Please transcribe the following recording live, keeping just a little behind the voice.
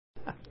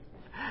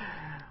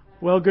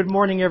Well, good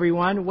morning,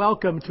 everyone.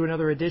 Welcome to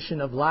another edition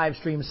of Live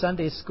Stream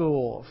Sunday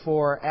School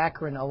for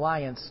Akron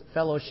Alliance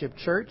Fellowship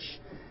Church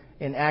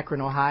in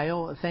Akron,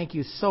 Ohio. Thank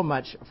you so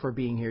much for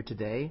being here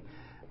today.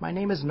 My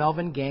name is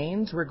Melvin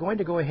Gaines. We're going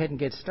to go ahead and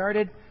get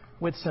started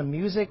with some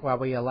music while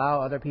we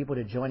allow other people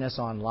to join us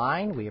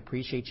online. We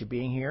appreciate you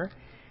being here.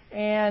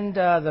 And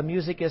the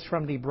music is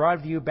from the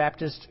Broadview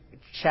Baptist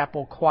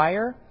Chapel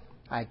Choir.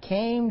 I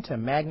came to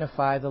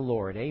magnify the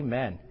Lord.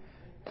 Amen.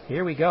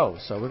 Here we go.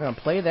 So we're going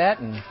to play that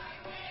and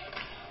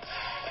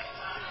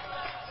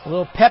a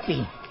little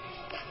peppy.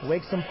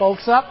 Wake some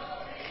folks up.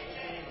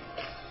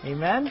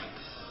 Amen.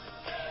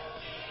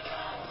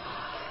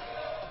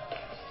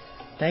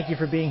 Thank you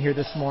for being here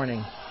this morning.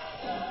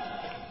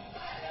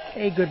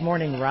 Hey, good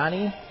morning,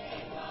 Ronnie.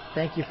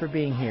 Thank you for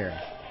being here.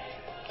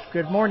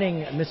 Good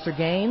morning, Mr.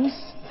 Gaines.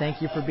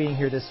 Thank you for being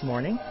here this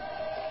morning.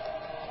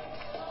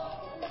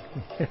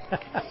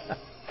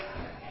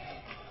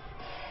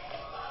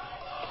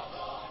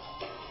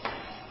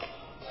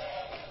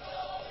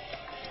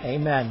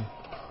 Amen.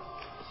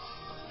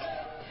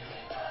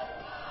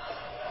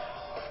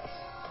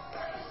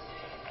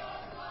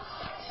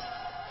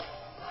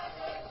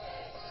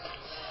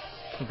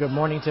 Good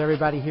morning to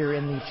everybody here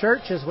in the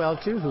church as well,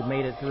 too, who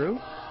made it through.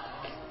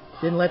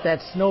 Didn't let that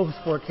snow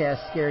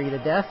forecast scare you to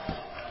death.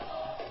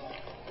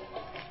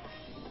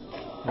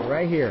 We're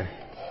right here.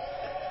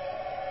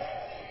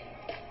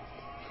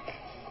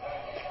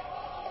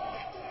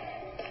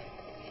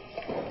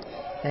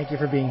 Thank you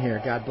for being here.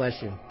 God bless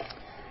you.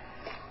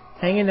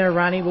 Hang in there,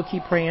 Ronnie. We'll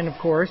keep praying, of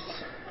course,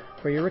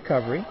 for your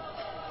recovery.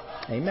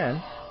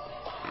 Amen.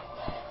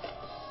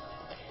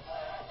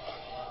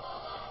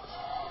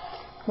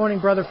 Morning,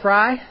 Brother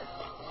Fry.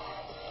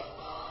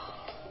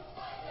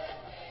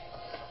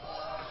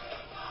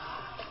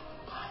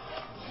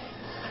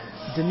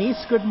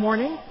 Denise, good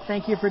morning.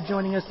 Thank you for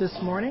joining us this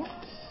morning.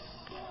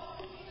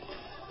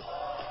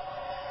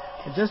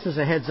 And just as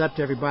a heads up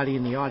to everybody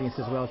in the audience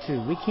as well,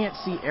 too, we can't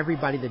see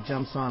everybody that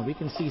jumps on. We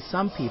can see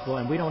some people,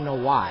 and we don't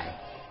know why.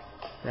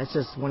 That's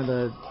just one of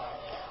the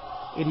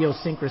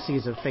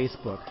idiosyncrasies of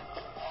Facebook.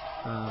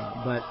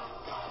 But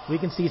we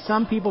can see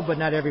some people, but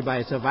not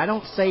everybody. So if I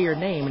don't say your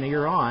name and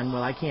you're on,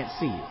 well, I can't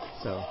see you.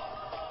 So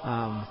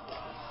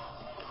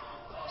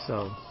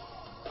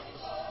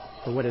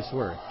for what it's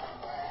worth.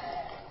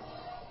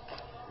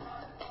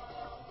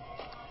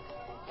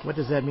 What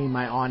does that mean?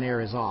 My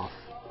on-air is off.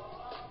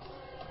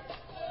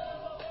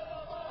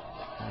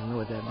 I don't know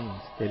what that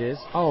means. It is?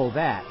 Oh,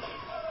 that.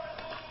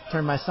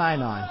 Turn my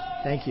sign on.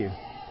 Thank you.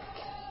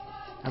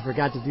 I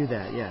forgot to do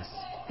that. Yes.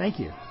 Thank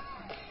you.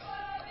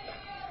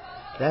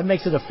 That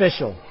makes it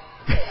official.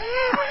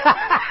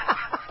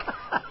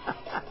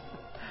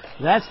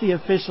 That's the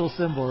official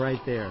symbol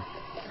right there.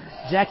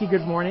 Jackie,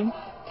 good morning.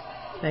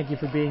 Thank you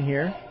for being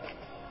here.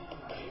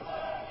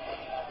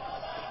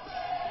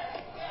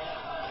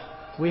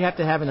 We have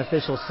to have an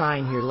official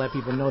sign here to let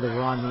people know that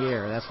we're on the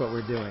air. That's what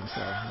we're doing,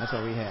 so that's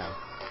what we have.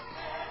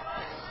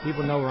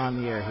 People know we're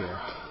on the air here.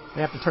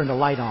 They have to turn the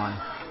light on.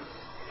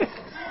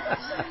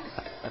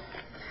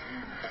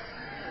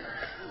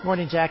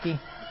 Morning, Jackie.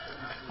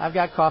 I've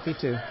got coffee,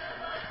 too.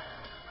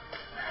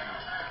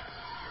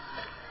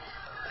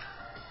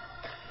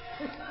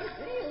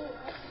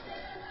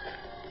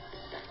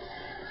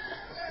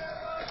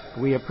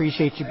 We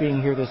appreciate you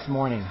being here this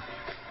morning.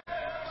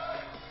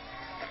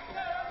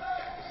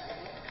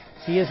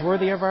 He is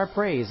worthy of our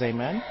praise.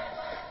 Amen.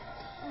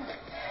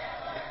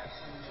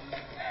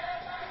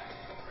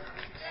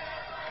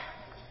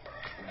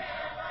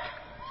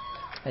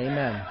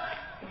 Amen.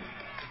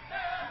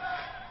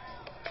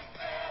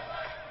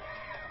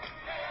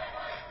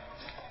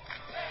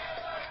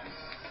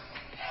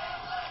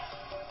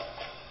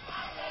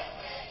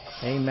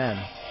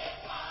 Amen.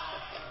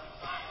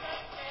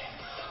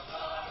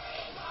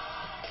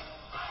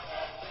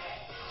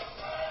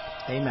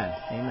 Amen.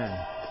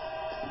 Amen.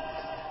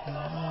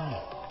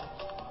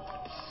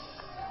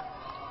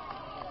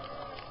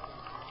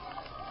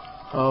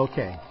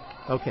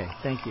 Okay.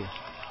 Thank you.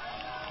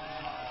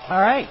 All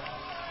right.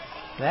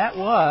 That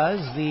was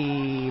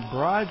the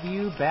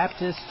Broadview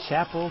Baptist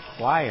Chapel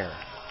Choir.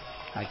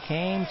 I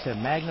came to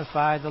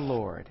magnify the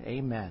Lord.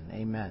 Amen.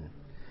 Amen.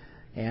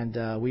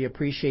 And we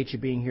appreciate you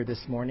being here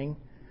this morning.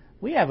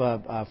 We have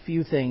a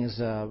few things,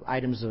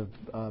 items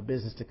of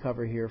business to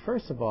cover here.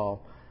 First of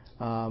all,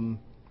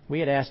 we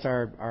had asked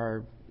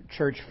our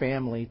church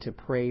family to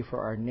pray for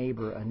our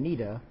neighbor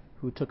Anita,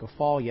 who took a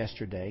fall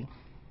yesterday,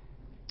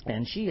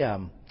 and she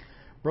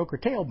broke her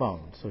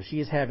tailbone. So she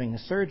is having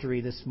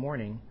surgery this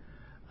morning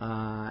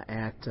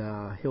at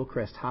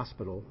Hillcrest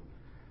Hospital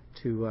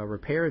to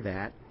repair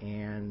that,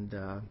 and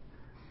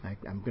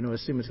I'm going to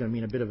assume it's going to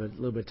mean a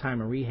little bit of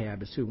time in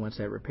rehab too once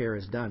that repair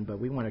is done. But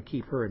we want to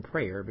keep her in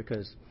prayer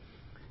because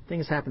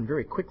things happened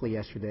very quickly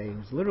yesterday. It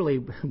was literally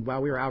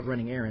while we were out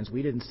running errands.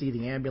 We didn't see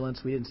the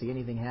ambulance. We didn't see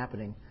anything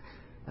happening.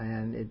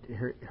 And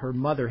her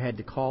mother had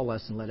to call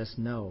us and let us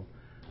know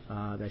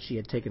that she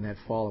had taken that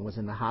fall and was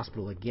in the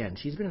hospital again.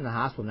 She's been in the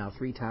hospital now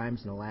 3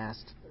 times in the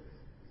last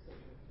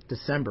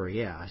December,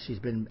 yeah. She's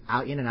been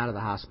in and out of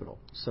the hospital.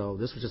 So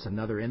this was just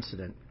another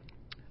incident.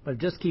 But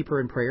just keep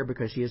her in prayer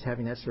because she is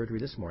having that surgery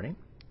this morning.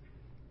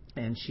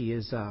 And she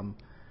is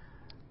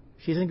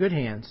she's in good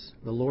hands,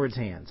 the Lord's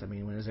hands. I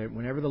mean,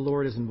 whenever the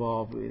Lord is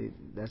involved,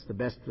 that's the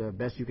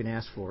best you can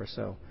ask for.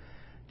 So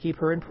keep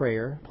her in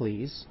prayer,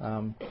 please.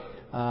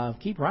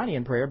 Keep Ronnie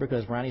in prayer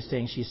because Ronnie's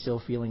saying she's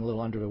still feeling a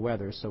little under the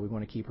weather. So we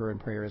want to keep her in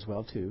prayer as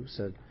well, too.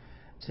 So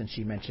since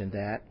she mentioned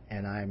that,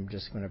 and I'm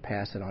just going to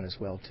pass it on as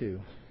well, too.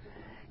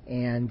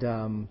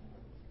 And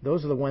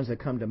those are the ones that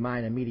come to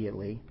mind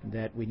immediately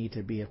that we need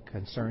to be a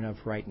concern of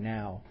right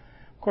now.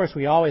 Of course,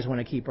 we always want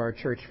to keep our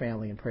church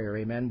family in prayer.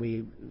 Amen.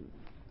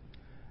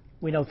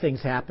 We know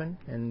things happen,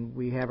 and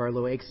we have our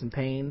little aches and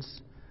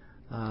pains.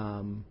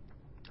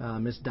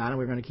 Miss Donna,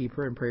 we're going to keep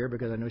her in prayer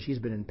because I know she's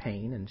been in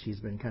pain, and she's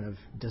been kind of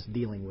just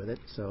dealing with it.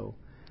 So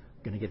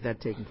we're going to get that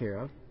taken care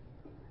of.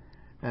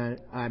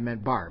 I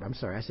meant Barb. I'm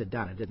sorry. I said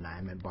Donna, didn't I?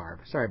 I meant Barb.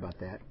 Sorry about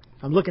that.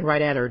 I'm looking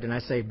right at her, and I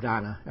say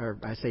Donna, or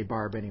I say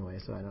Barb anyway,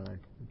 so I don't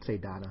say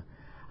Donna.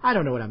 I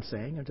don't know what I'm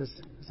saying. I'm just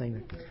saying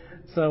that.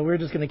 So we're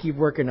just going to keep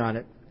working on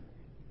it.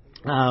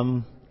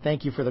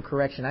 Thank you for the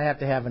correction.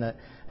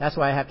 That's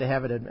why I have to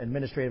have an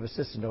administrative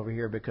assistant over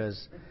here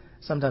because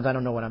sometimes I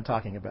don't know what I'm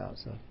talking about.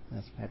 So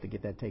I have to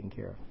get that taken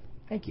care of.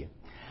 Thank you.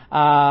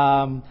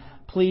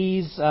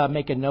 Please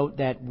make a note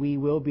that we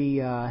will be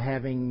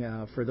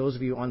having, for those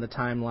of you on the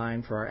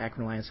timeline for our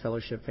Akron Alliance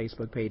Fellowship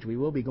Facebook page, we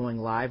will be going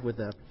live with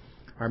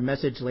our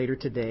message later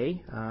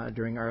today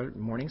during our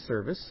morning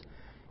service.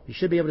 You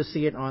should be able to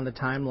see it on the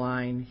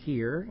timeline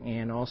here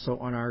and also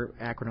on our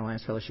Akron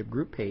Alliance Fellowship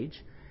group page.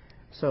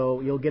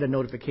 So you'll get a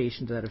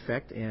notification to that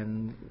effect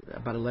in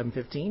about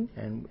 11:15,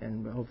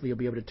 and hopefully you'll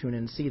be able to tune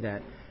in and see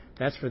that.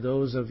 That's for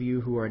those of you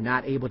who are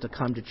not able to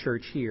come to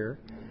church here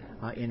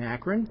in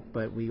Akron,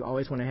 but we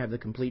always want to have the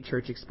complete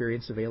church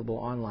experience available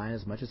online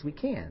as much as we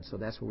can. So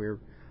that's what we're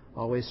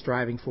always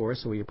striving for,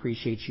 so we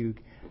appreciate you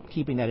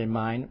keeping that in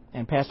mind.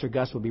 And Pastor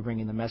Gus will be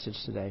bringing the message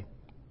today.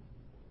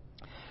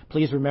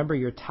 Please remember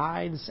your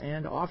tithes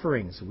and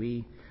offerings.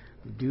 We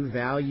do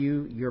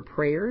value your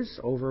prayers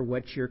over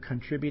what you're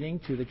contributing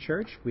to the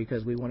church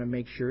because we want to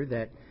make sure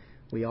that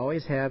we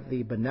always have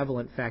the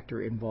benevolent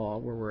factor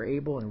involved where we're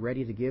able and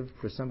ready to give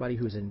for somebody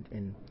who's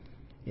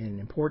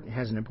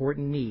has an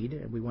important need,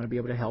 and we want to be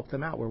able to help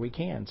them out where we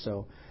can.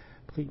 So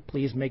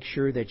please make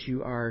sure that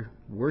you are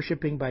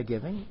worshiping by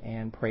giving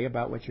and pray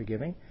about what you're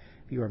giving.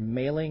 If you are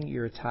mailing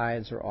your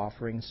tithes or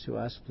offerings to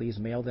us, please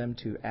mail them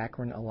to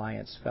Akron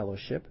Alliance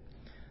Fellowship,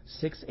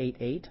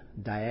 688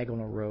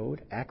 Diagonal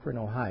Road, Akron,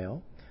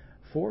 Ohio,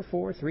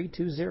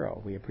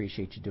 44320. We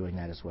appreciate you doing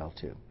that as well,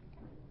 too.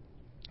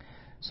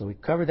 So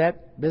we've covered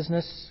that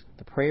business,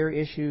 the prayer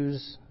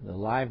issues, the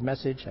live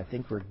message. I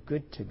think we're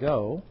good to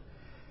go.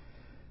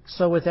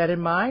 So with that in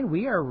mind,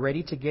 we are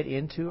ready to get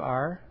into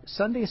our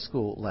Sunday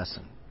school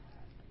lesson.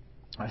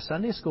 Our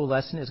Sunday school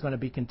lesson is going to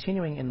be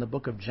continuing in the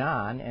book of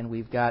John, and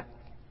we've got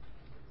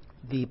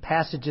the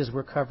passages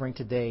we're covering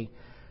today,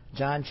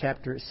 John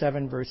chapter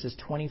 7, verses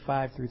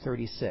 25 through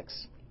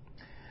 36.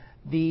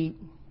 The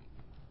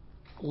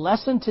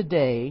lesson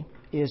today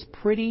is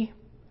pretty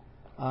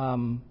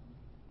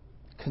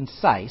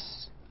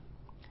concise.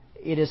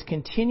 It is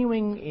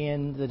continuing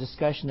in the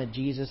discussion that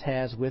Jesus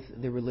has with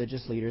the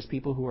religious leaders,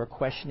 people who are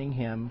questioning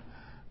him,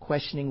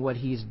 questioning what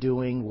he's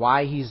doing,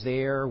 why he's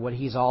there, what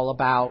he's all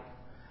about.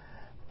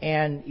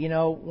 And, you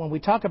know, when we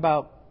talk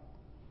about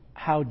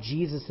how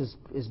Jesus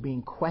is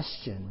being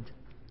questioned,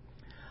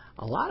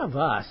 a lot of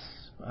us,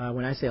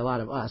 when I say a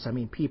lot of us, I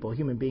mean people,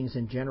 human beings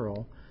in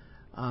general,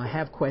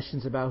 have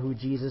questions about who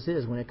Jesus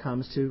is when it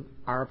comes to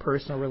our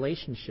personal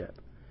relationship.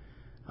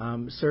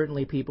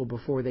 Certainly people,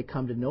 before they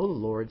come to know the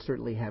Lord,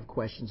 certainly have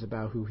questions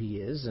about who he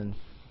is.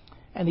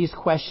 And these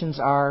questions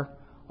are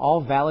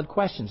all valid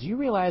questions. You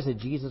realize that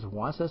Jesus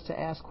wants us to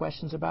ask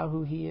questions about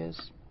who he is?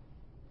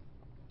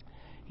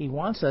 He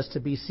wants us to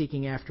be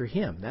seeking after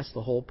him. That's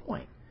the whole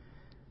point.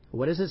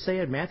 What does it say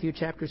in Matthew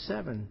chapter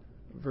 7,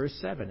 verse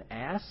 7?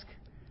 Ask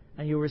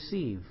and you'll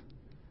receive.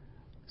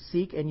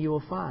 Seek and you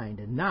will find.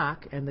 And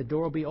knock and the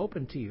door will be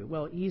open to you.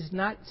 Well, he's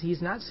not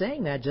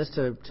saying that just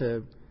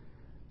to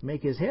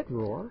make his head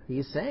roar.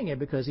 He's saying it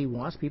because he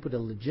wants people to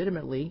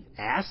legitimately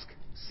ask,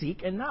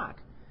 seek, and knock,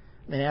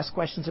 and ask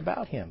questions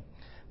about him.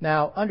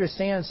 Now,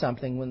 understand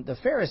something. When the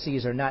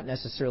Pharisees are not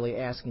necessarily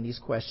asking these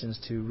questions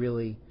to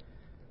really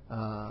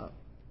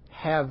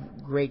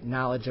have great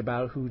knowledge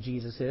about who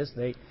Jesus is.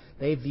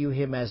 They view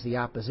him as the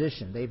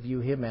opposition. They view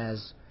him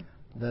as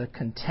the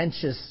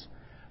contentious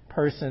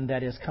person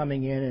that is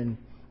coming in and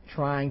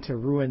trying to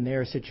ruin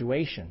their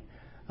situation.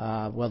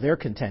 Well, they're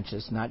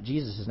contentious.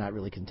 Jesus is not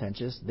really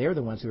contentious. They're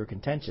the ones who are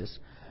contentious.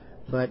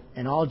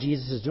 And all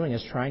Jesus is doing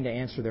is trying to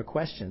answer their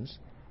questions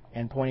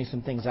and pointing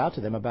some things out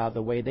to them about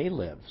the way they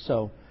live.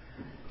 So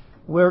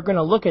we're going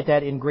to look at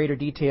that in greater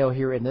detail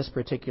here in this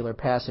particular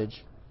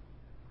passage.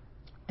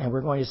 And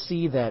we're going to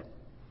see that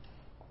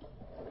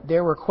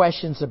there were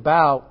questions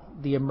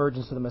about the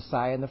emergence of the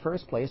Messiah in the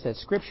first place that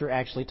Scripture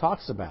actually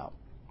talks about.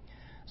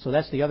 So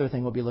that's the other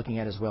thing we'll be looking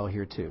at as well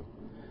here too.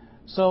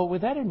 So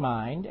with that in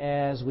mind,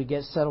 as we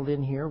get settled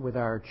in here with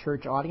our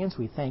church audience,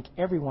 we thank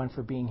everyone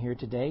for being here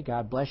today.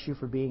 God bless you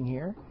for being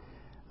here.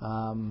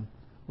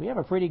 We have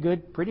a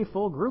pretty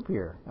full group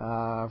here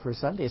for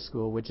Sunday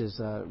school, which is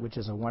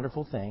a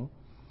wonderful thing.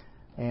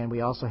 And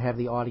we also have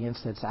the audience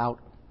that's out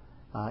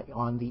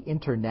on the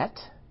internet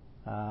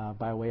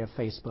by way of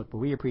Facebook. But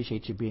we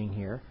appreciate you being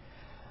here.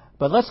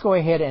 But let's go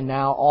ahead and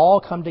now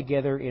all come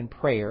together in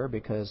prayer,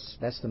 because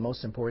that's the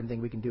most important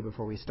thing we can do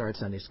before we start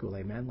Sunday school.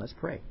 Amen. Let's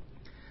pray.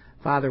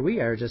 Father, we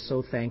are just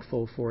so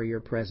thankful for your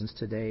presence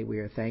today. We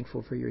are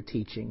thankful for your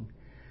teaching.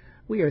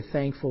 We are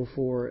thankful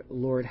for,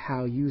 Lord,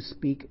 how you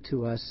speak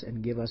to us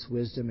and give us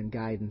wisdom and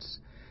guidance.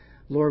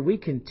 Lord, we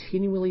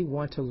continually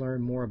want to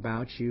learn more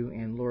about you,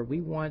 and Lord,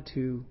 we want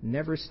to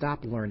never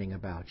stop learning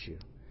about you.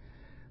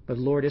 But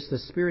Lord, it's the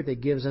Spirit that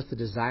gives us the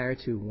desire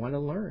to want to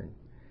learn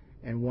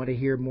and want to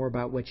hear more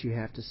about what you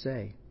have to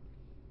say.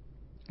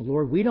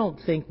 Lord, we don't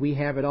think we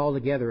have it all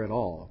together at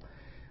all.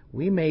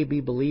 We may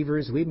be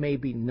believers, we may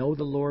know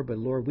the Lord, but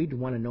Lord, we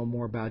want to know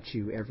more about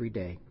you every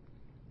day.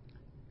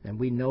 And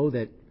we know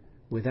that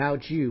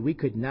without you, we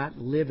could not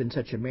live in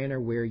such a manner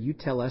where you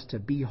tell us to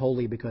be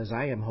holy because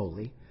I am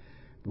holy.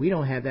 We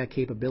don't have that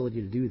capability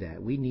to do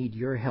that. We need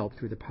your help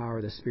through the power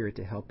of the Spirit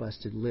to help us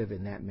to live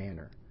in that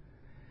manner.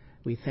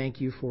 We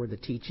thank you for the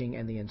teaching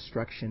and the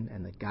instruction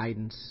and the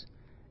guidance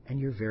and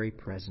your very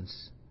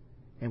presence.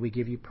 And we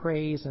give you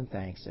praise and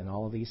thanks in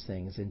all of these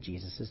things in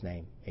Jesus'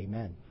 name.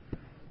 Amen.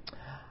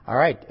 All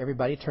right,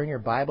 everybody, turn your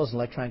Bibles and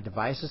electronic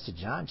devices to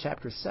John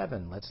chapter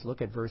 7. Let's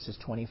look at verses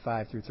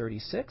 25 through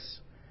 36.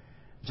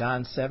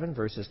 John 7,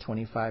 verses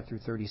 25 through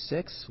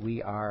 36.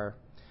 We are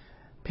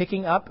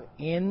picking up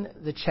in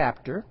the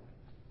chapter,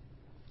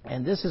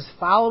 and this is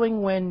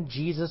following when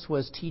Jesus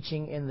was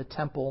teaching in the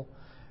temple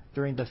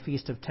during the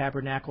Feast of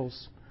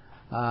Tabernacles,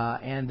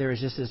 and there is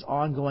just this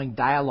ongoing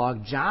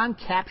dialogue. John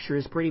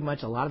captures pretty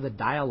much a lot of the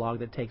dialogue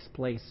that takes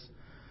place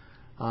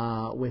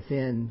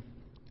within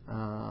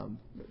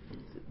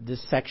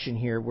this section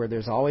here, where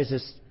there's always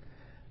this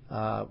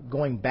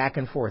going back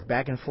and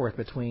forth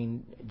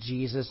between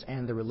Jesus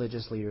and the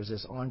religious leaders,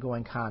 this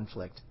ongoing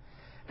conflict.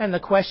 And the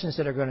questions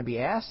that are going to be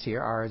asked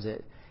here are,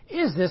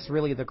 is this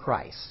really the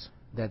Christ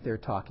that they're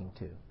talking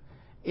to?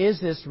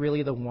 Is this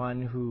really the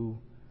one who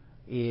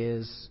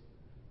is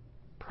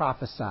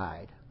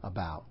prophesied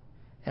about?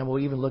 And we'll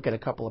even look at a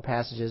couple of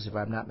passages, if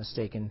I'm not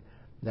mistaken,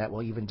 that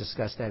will even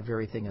discuss that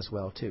very thing as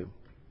well, too.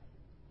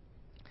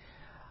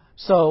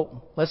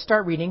 So let's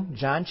start reading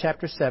John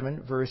chapter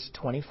 7, verse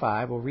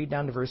 25. We'll read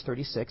down to verse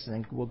 36, and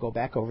then we'll go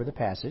back over the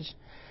passage.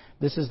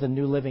 This is the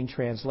New Living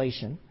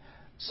Translation,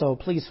 so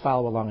please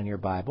follow along in your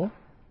Bible.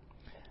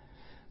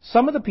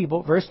 Some of the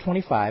people, verse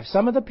 25,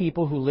 some of the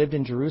people who lived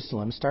in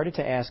Jerusalem started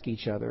to ask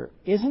each other,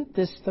 "Isn't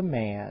this the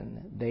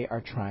man they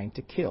are trying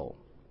to kill?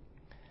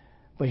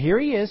 But here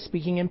he is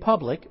speaking in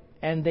public,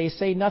 and they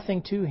say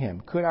nothing to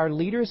him. Could our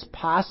leaders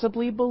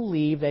possibly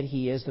believe that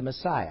he is the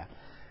Messiah?"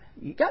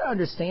 You got to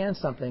understand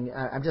something.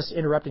 I'm just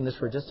interrupting this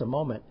for just a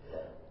moment.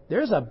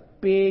 There's a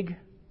big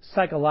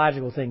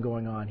psychological thing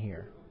going on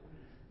here.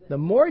 The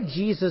more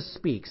Jesus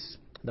speaks,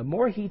 the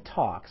more he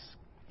talks,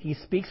 he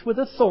speaks with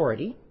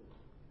authority.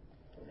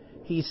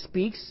 He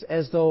speaks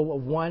as though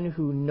one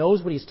who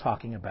knows what he's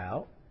talking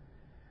about.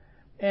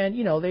 And,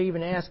 they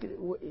even ask,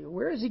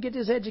 where does he get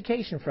his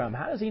education from?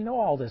 How does he know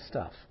all this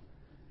stuff?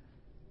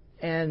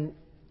 And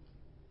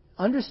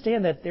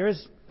understand that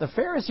the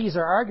Pharisees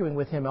are arguing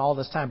with him all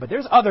this time, but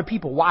there's other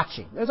people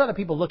watching. There's other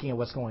people looking at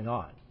what's going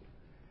on.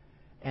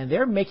 And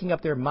they're making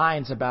up their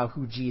minds about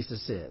who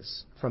Jesus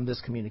is from this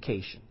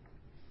communication.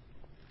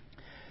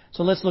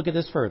 So let's look at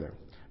this further.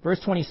 Verse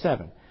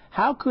 27.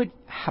 How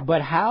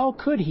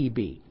could he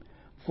be?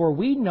 For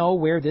we know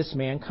where this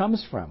man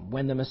comes from.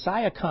 When the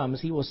Messiah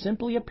comes, he will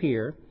simply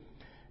appear.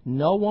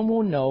 No one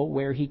will know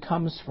where he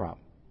comes from.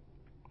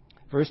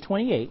 Verse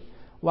 28.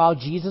 While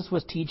Jesus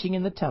was teaching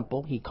in the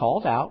temple, he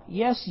called out,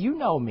 "Yes, you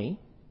know me,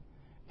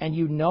 and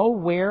you know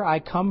where I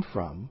come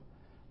from,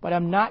 but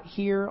I'm not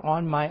here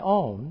on my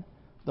own.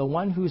 The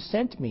one who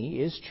sent me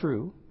is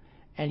true,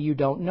 and you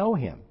don't know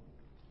him.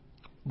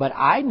 But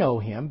I know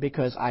him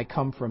because I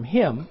come from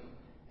him,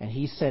 and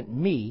he sent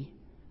me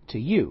to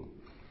you."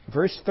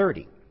 Verse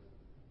 30.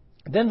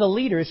 Then the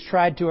leaders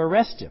tried to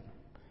arrest him,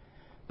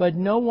 but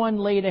no one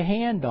laid a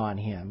hand on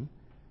him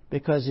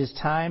because his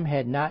time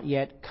had not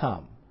yet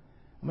come.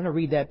 I'm going to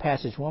read that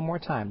passage one more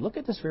time. Look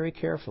at this very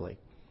carefully.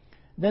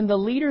 Then the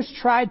leaders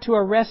tried to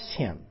arrest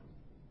him,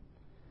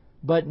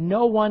 but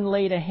no one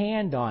laid a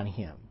hand on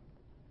him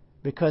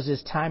because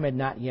his time had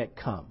not yet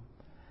come.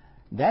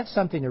 That's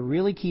something to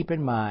really keep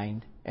in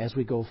mind as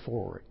we go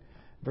forward.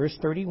 Verse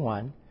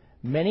 31,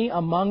 many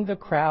among the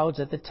crowds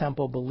at the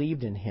temple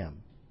believed in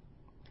him.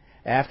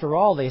 After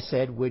all, they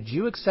said, would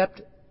you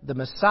expect the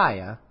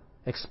Messiah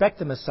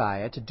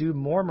to do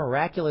more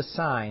miraculous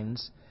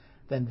signs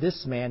than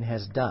this man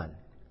has done?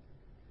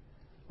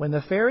 When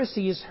the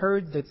Pharisees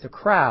heard that the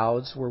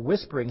crowds were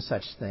whispering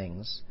such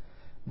things,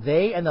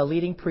 they and the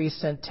leading priests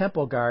sent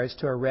temple guards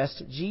to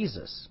arrest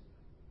Jesus.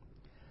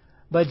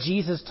 But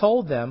Jesus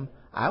told them,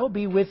 I will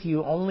be with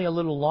you only a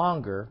little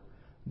longer,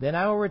 then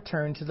I will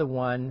return to the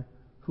one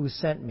who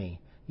sent me.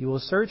 You will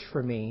search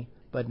for me,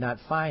 but not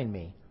find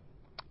me,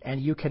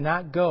 and you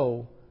cannot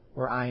go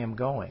where I am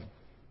going."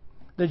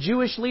 The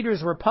Jewish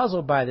leaders were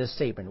puzzled by this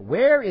statement.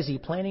 Where is he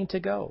planning to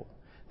go?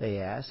 They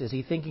asked. Is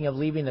he thinking of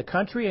leaving the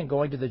country and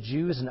going to the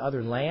Jews in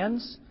other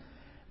lands?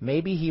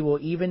 Maybe he will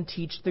even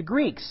teach the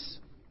Greeks.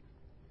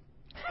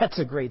 That's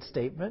a great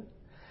statement.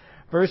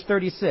 Verse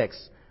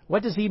 36.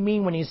 What does he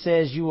mean when he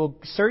says, "You will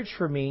search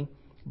for me,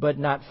 but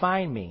not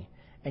find me,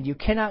 and you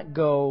cannot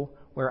go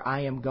where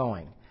I am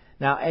going"?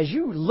 Now, as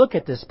you look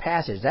at this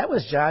passage, that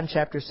was John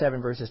chapter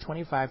 7, verses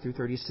 25 through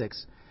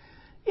 36.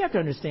 You have to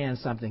understand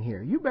something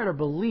here. You better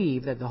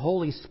believe that the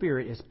Holy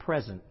Spirit is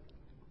present.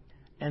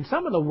 And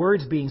some of the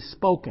words being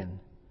spoken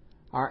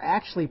are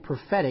actually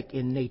prophetic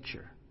in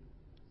nature,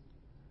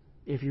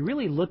 if you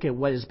really look at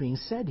what is being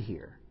said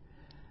here.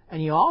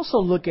 And you also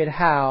look at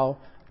how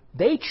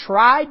they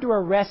tried to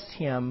arrest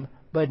him,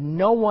 but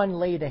no one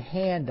laid a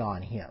hand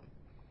on him.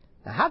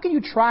 Now, how can you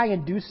try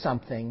and do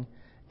something,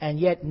 and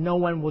yet no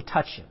one will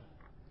touch him?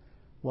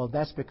 Well,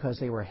 that's because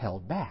they were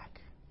held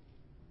back.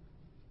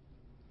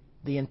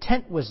 The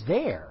intent was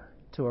there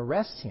to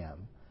arrest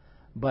him,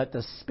 but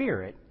the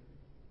Spirit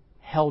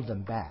held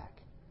them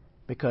back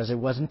because it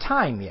wasn't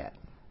time yet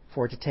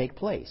for it to take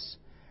place.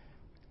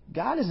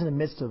 God is in the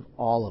midst of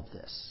all of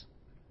this.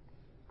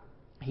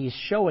 He's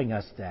showing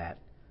us that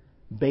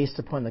based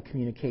upon the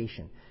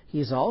communication.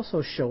 He's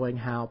also showing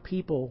how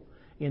people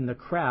in the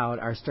crowd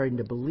are starting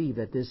to believe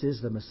that this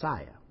is the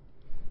Messiah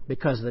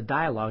because of the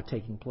dialogue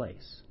taking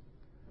place.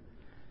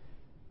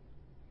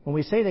 When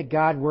we say that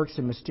God works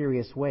in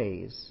mysterious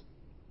ways,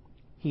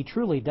 He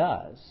truly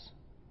does.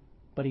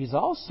 But He's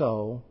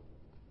also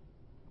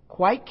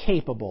quite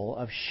capable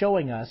of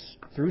showing us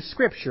through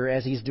Scripture,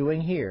 as He's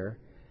doing here,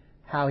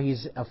 how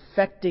He's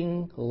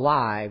affecting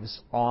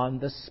lives on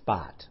the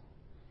spot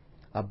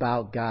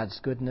about God's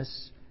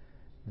goodness.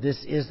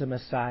 This is the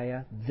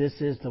Messiah.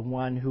 This is the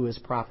one who is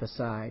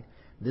prophesied.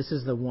 This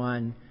is the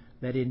one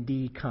that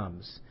indeed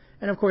comes.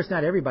 And of course,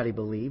 not everybody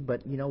believed,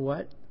 but you know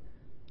what?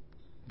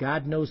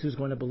 God knows who's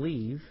going to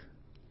believe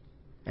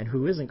and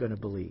who isn't going to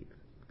believe.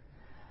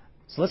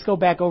 So let's go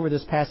back over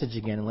this passage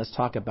again and let's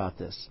talk about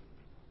this.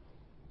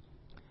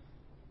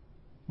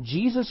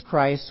 Jesus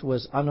Christ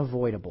was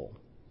unavoidable.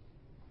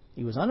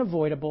 He was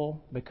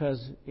unavoidable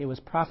because it was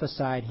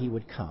prophesied He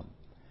would come.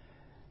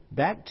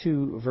 Back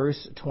to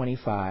verse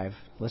 25.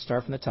 Let's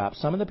start from the top.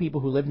 Some of the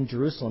people who lived in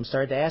Jerusalem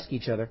started to ask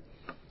each other,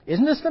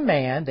 "Isn't this the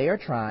man they are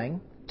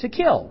trying to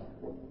kill?"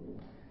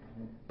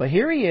 But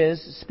here He is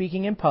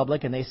speaking in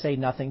public, and they say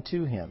nothing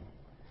to Him.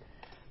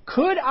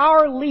 Could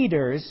our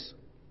leaders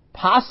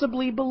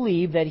possibly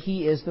believe that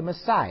He is the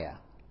Messiah?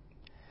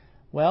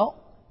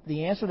 Well,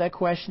 the answer to that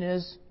question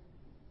is,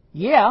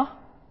 yeah.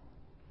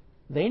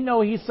 They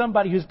know He's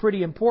somebody who's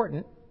pretty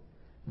important.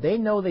 They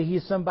know that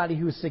He's somebody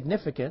who's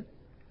significant.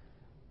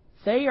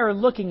 They are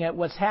looking at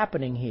what's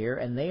happening here,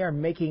 and they are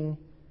making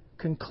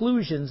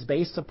conclusions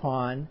based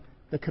upon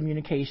the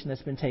communication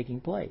that's been taking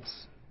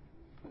place.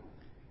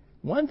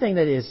 One thing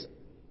that is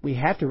we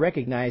have to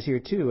recognize here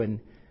too, and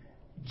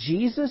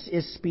Jesus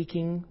is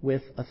speaking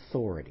with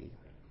authority.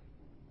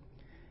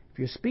 If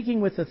you're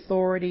speaking with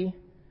authority,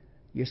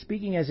 you're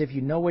speaking as if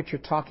you know what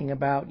you're talking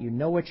about, you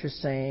know what you're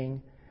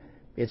saying.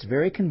 It's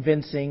very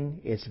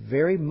convincing. It's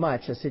very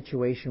much a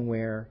situation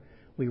where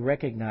we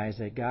recognize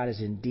that God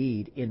is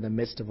indeed in the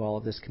midst of all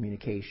of this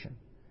communication.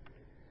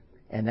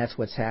 And that's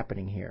what's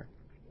happening here.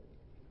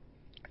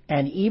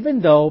 And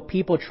even though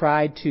people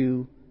tried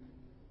to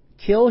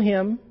kill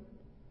Him,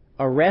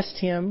 arrest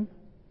Him,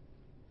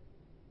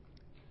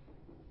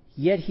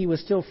 yet He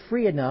was still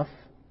free enough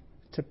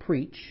to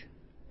preach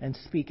and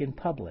speak in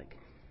public.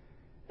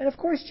 And of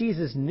course,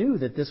 Jesus knew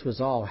that this was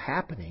all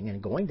happening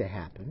and going to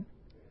happen.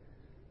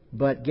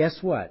 But guess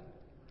what?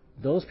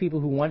 Those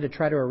people who wanted to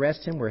try to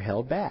arrest Him were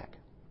held back.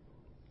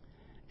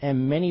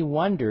 And many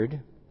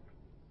wondered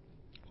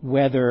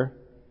whether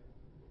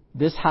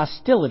this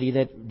hostility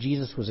that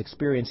Jesus was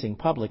experiencing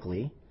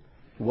publicly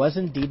was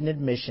indeed an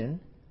admission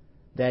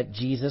that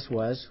Jesus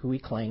was who He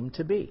claimed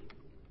to be.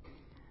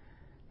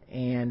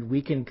 And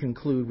we can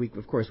conclude,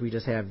 of course, we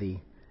just have the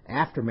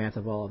aftermath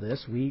of all of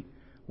this. We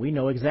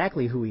know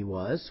exactly who He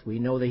was. We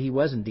know that He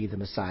was indeed the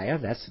Messiah.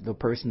 That's the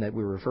person that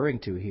we're referring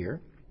to here.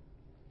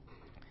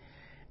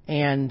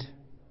 And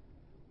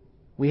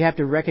we have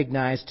to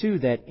recognize, too,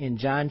 that in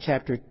John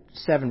chapter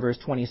 7, verse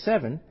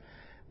 27,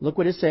 look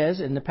what it says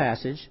in the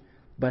passage.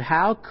 But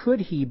how could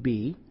He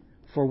be?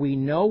 For we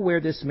know where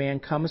this man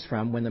comes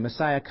from. When the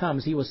Messiah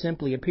comes, He will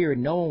simply appear,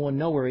 and no one will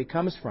know where He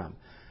comes from.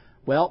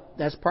 Well,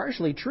 that's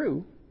partially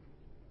true.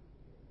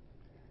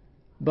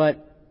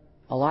 But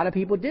a lot of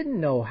people didn't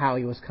know how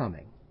He was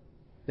coming.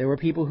 There were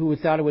people who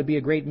thought it would be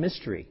a great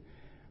mystery.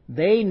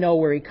 They know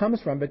where He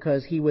comes from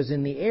because He was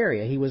in the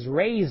area. He was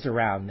raised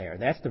around there.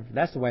 That's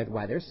the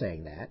why they're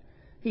saying that.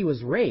 He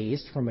was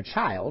raised from a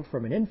child,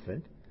 from an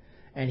infant,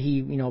 and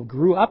He,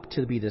 grew up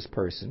to be this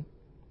person.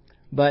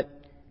 But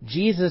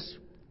Jesus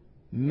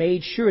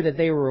made sure that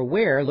they were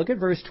aware. Look at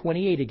verse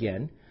 28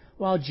 again.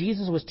 While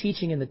Jesus was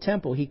teaching in the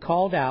temple, he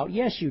called out,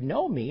 "Yes, you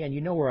know me and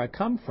you know where I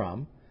come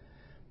from,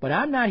 but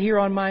I'm not here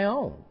on my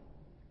own.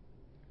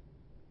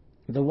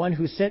 The one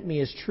who sent me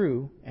is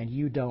true, and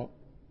you don't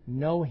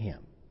know him."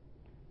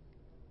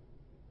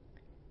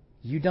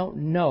 You don't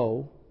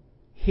know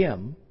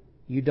him.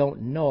 You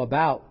don't know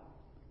about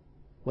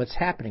what's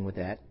happening with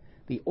that.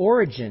 The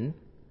origin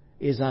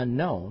is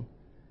unknown.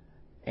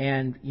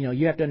 And,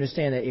 you have to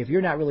understand that if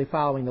you're not really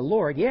following the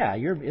Lord,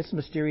 it's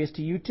mysterious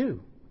to you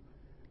too.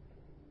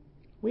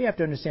 We have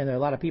to understand there are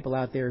a lot of people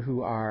out there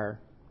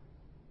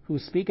who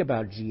speak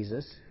about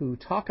Jesus, who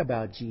talk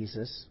about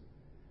Jesus,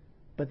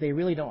 but they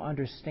really don't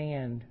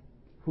understand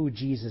who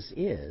Jesus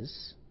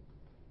is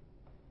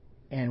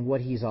and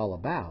what he's all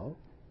about.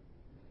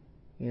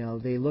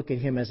 They look at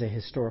him as a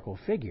historical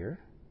figure,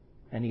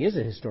 and he is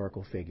a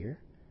historical figure,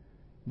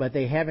 but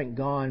they haven't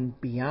gone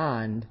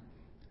beyond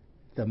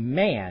the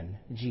man,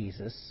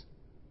 Jesus,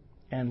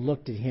 and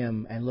look at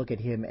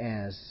him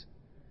as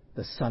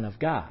the Son of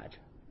God.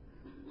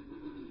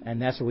 And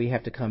that's what we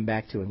have to come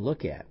back to and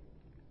look at.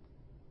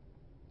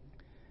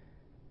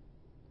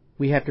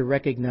 We have to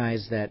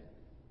recognize that,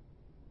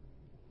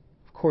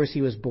 of course,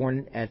 he was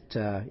born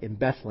in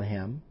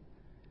Bethlehem.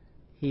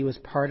 He was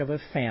part of a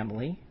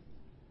family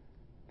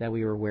that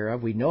we were aware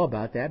of. We know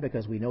about that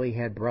because we know he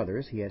had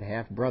brothers. He had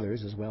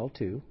half-brothers as well,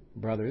 too.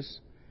 Brothers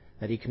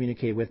that he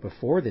communicated with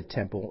before the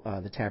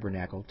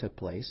tabernacle took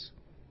place.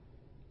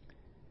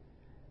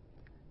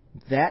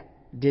 That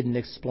didn't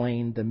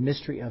explain the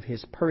mystery of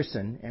his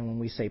person. And when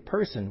we say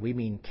person, we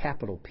mean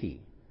capital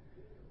P.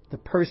 The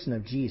person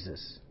of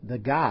Jesus. The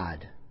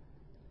God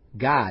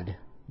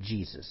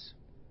Jesus.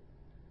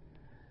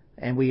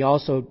 And we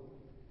also,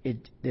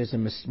 there's a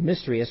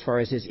mystery as far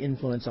as his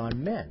influence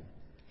on men.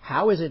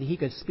 How is it he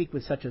could speak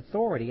with such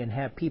authority and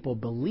have people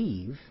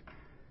believe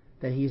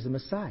that he's the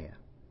Messiah?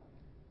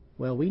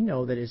 Well, we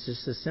know that it's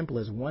just as simple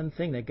as one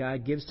thing that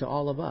God gives to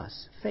all of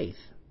us: faith.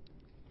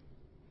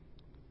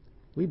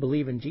 We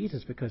believe in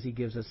Jesus because he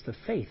gives us the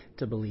faith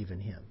to believe in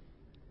him.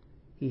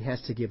 He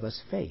has to give us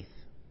faith.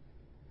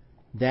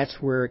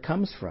 That's where it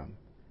comes from.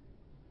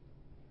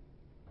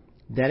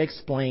 That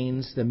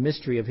explains the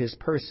mystery of his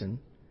person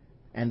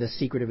and the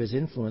secret of his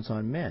influence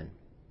on men.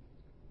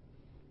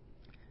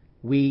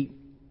 We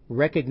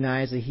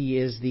recognize that he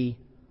is the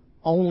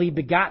only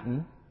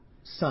begotten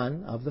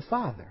Son of the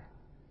Father.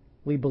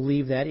 We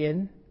believe that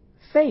in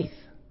faith.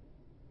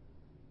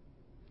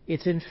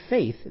 It's in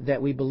faith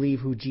that we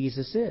believe who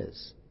Jesus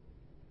is.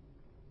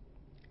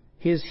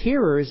 His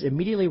hearers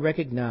immediately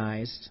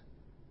recognized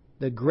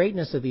the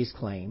greatness of these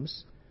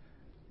claims.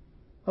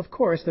 Of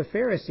course, the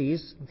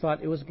Pharisees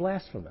thought it was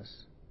blasphemous.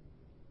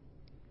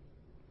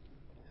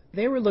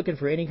 They were looking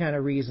for any kind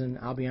of reason,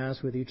 I'll be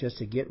honest with you, just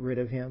to get rid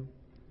of him.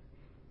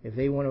 If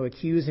they want to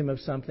accuse him of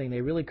something,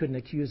 they really couldn't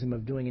accuse him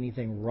of doing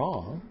anything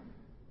wrong.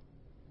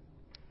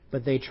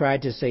 But they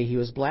tried to say he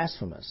was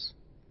blasphemous,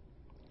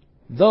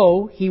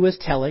 though he was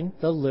telling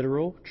the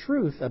literal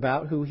truth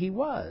about who he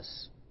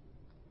was.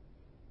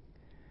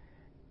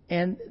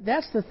 And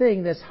that's the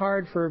thing that's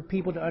hard for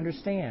people to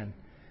understand.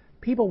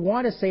 People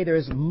want to say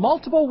there's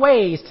multiple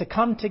ways to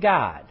come to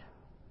God.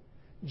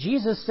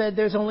 Jesus said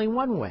there's only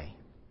one way.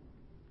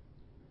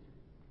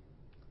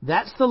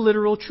 That's the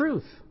literal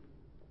truth.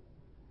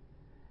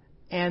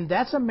 And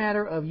that's a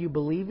matter of you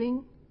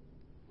believing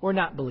or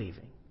not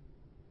believing.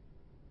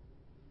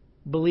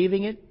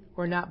 Believing it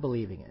or not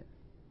believing it.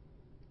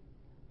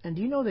 And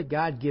do you know that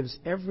God gives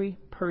every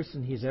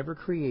person he's ever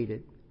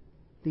created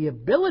the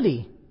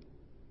ability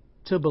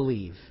to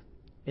believe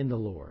in the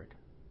Lord?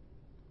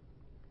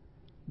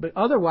 But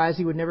otherwise,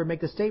 he would never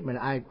make the statement,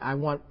 I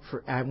want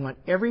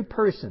every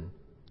person,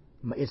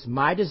 it's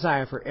my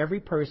desire for every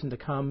person to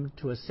come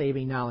to a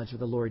saving knowledge of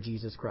the Lord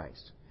Jesus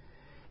Christ.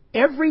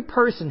 Every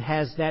person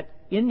has that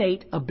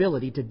innate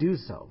ability to do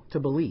so, to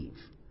believe.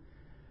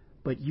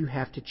 But you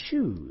have to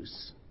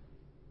choose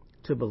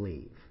to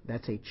believe.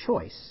 That's a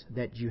choice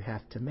that you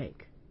have to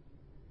make.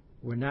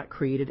 We're not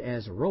created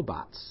as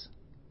robots,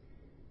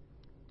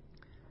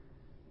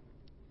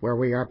 where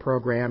we are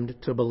programmed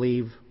to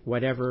believe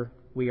whatever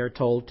we are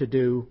told to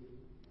do.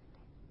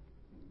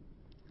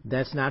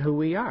 That's not who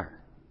we are.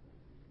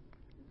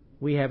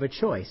 We have a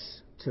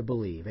choice to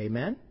believe.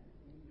 Amen?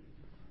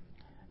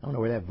 I don't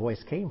know where that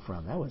voice came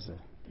from. That was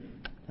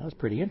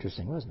pretty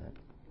interesting, wasn't it?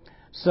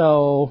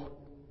 So,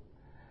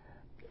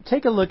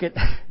 take a look at...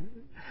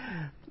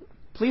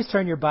 Please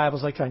turn your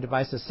Bibles, electronic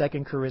device, to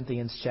 2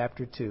 Corinthians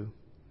chapter 2.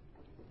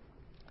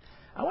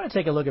 I want to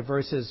take a look at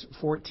verses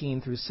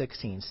 14 through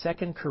 16.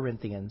 2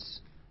 Corinthians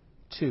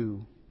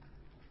 2,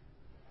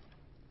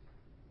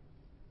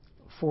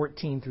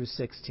 14 through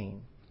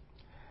 16.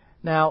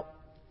 Now,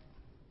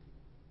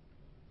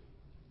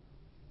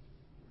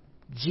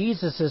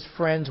 Jesus'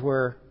 friends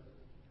were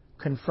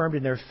confirmed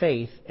in their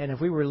faith, and if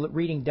we were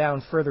reading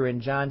down further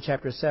in John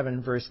chapter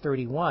 7, verse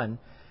 31,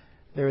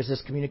 there is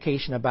this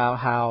communication about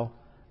how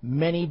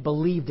many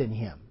believed in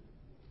him.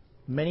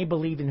 Many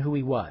believed in who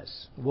he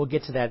was. We'll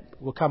get to that.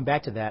 We'll come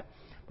back to that.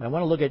 I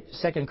want to look at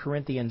 2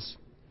 Corinthians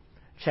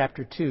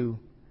chapter 2,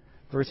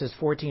 verses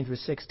 14 through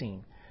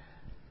 16.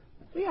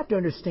 We have to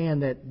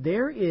understand that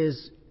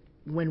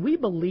when we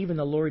believe in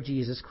the Lord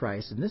Jesus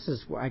Christ, and this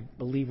is where I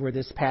believe where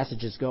this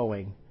passage is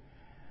going,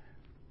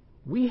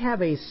 we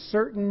have a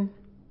certain,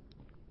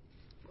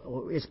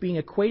 it's being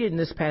equated in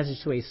this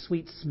passage to a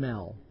sweet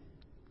smell.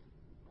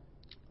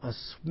 A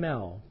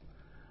smell.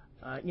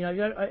 You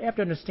have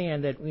to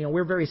understand that,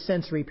 we're very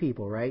sensory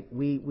people, right?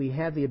 We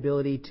have the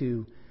ability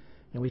to,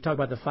 we talk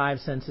about the five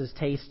senses,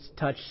 taste,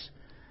 touch.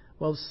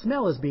 Well,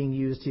 smell is being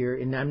used here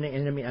in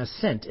a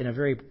scent in a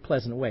very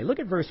pleasant way. Look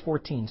at verse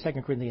 14,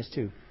 2 Corinthians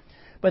 2.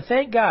 But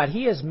thank God,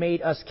 He has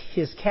made us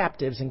His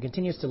captives and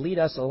continues to lead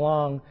us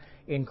along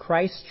in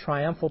Christ's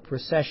triumphal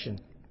procession.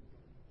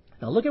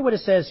 Now look at what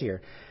it says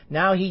here.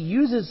 Now He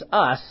uses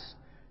us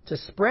to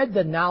spread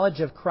the knowledge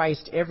of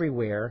Christ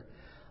everywhere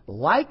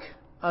like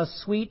a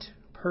sweet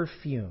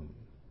perfume.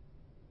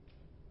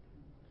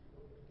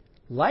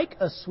 Like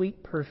a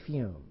sweet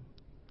perfume.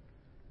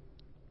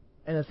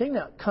 And the thing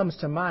that comes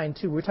to mind,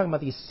 too, we're talking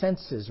about these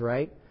senses,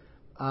 right?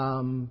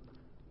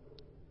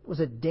 Was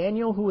it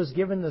Daniel who was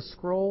given the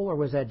scroll, or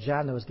was that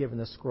John that was given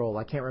the scroll?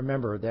 I can't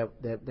remember.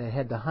 That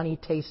had the honey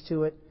taste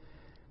to it.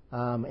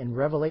 In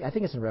Revelation, I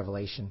think it's in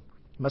Revelation.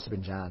 It must have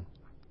been John.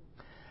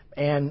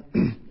 And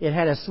it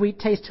had a sweet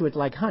taste to it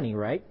like honey,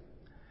 right?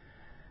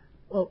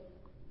 Well,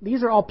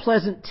 these are all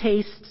pleasant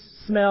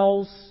tastes,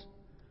 smells.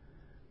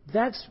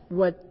 That's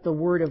what the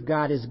Word of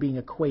God is being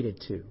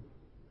equated to.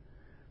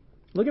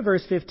 Look at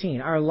verse 15.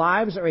 Our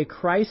lives are a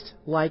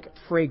Christ-like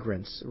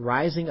fragrance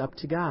rising up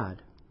to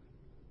God.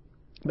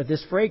 But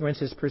this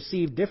fragrance is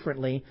perceived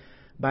differently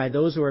by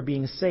those who are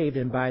being saved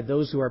and by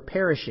those who are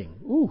perishing.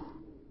 Ooh.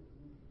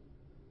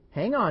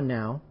 Hang on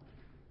now.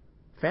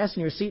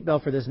 Fasten your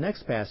seatbelt for this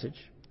next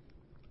passage.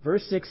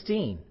 Verse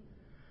 16.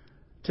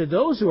 To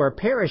those who are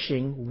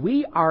perishing,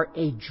 we are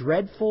a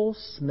dreadful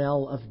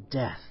smell of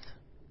death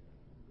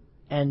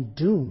and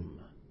doom.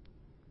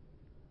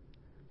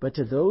 But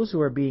to those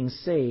who are being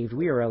saved,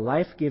 we are a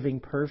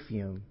life-giving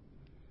perfume.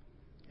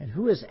 And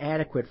who is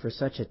adequate for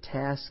such a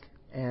task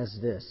as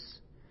this?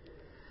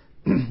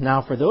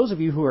 Now, for those of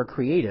you who are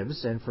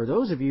creatives, and for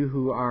those of you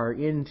who are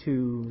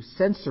into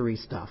sensory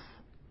stuff,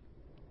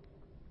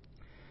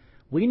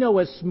 we know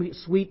what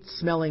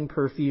sweet-smelling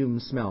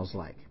perfume smells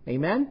like.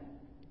 Amen?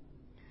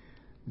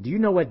 Do you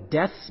know what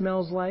death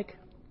smells like?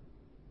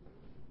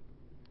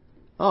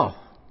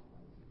 Oh,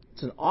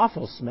 it's an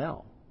awful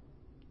smell.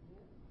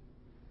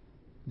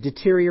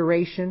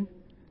 Deterioration.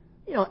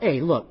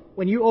 Hey, look,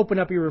 when you open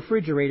up your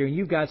refrigerator and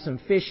you've got some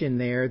fish in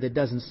there that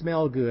doesn't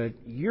smell good,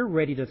 you're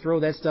ready to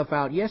throw that stuff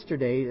out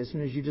yesterday as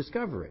soon as you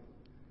discover it.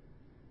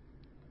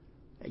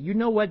 You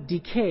know what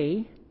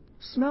decay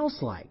smells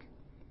like.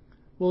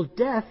 Well,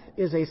 death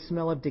is a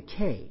smell of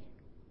decay.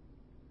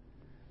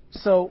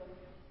 So,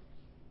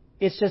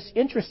 it's just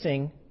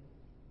interesting.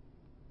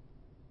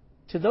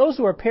 To those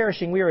who are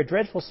perishing, we are a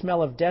dreadful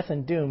smell of death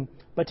and doom.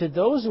 But to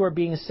those who are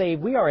being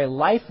saved, we are a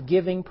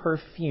life-giving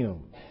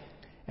perfume.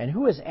 And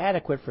who is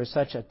adequate for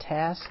such a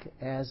task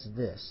as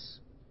this?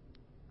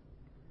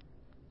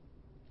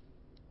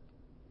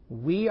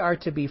 We are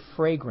to be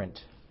fragrant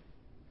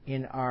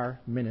in our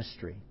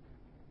ministry.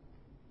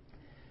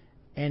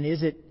 And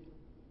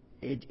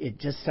it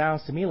just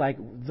sounds to me like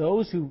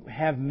those who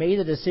have made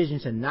a decision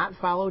to not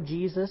follow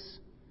Jesus,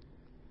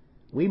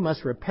 we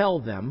must repel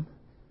them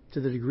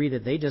to the degree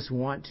that they just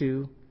want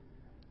to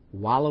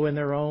wallow in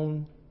their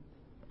own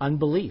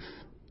unbelief.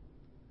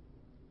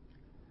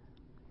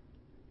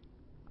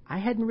 I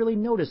hadn't really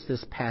noticed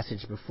this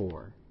passage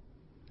before.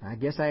 I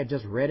guess I had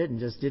just read it and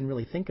just didn't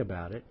really think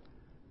about it.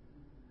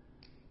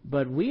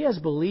 But we as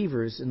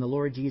believers in the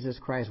Lord Jesus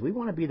Christ, we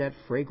want to be that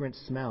fragrant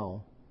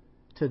smell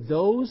to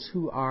those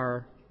who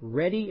are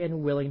ready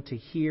and willing to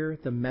hear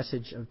the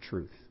message of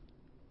truth.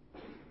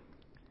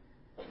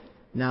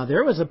 Now,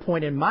 there was a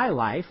point in my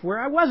life where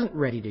I wasn't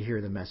ready to hear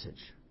the message.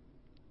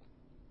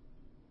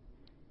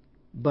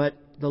 But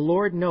the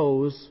Lord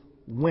knows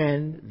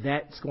when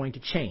that's going to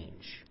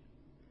change,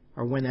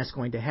 or when that's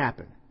going to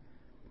happen.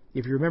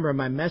 If you remember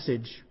my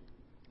message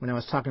when I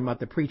was talking about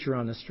the preacher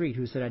on the street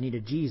who said I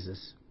needed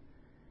Jesus,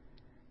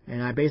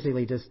 and I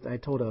basically I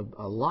told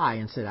a lie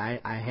and said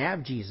I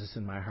have Jesus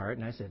in my heart,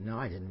 and I said no,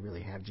 I didn't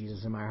really have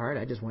Jesus in my heart.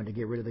 I just wanted to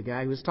get rid of the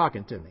guy who was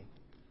talking to me.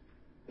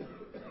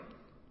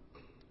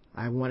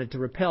 I wanted to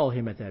repel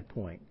him at that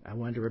point. I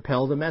wanted to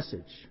repel the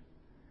message.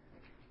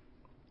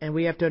 And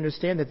we have to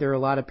understand that there are a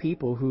lot of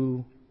people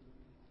who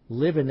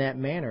live in that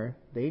manner.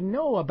 They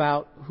know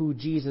about who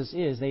Jesus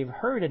is. They've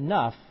heard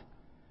enough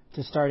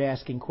to start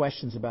asking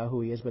questions about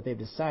who He is, but they've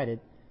decided,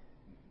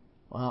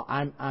 well,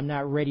 I'm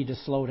not ready to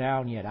slow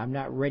down yet. I'm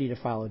not ready to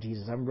follow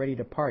Jesus. I'm ready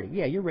to party.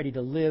 Yeah, you're ready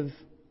to live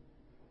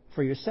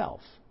for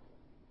yourself.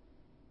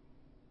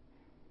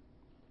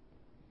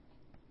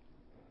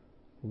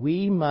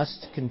 We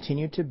must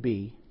continue to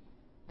be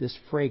this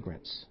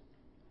fragrance.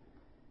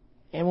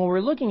 And when we're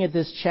looking at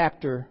this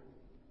chapter,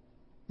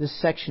 this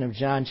section of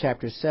John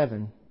chapter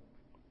 7,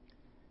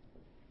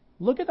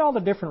 look at all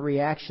the different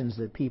reactions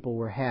that people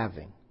were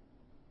having.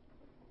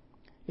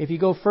 If you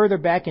go further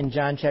back in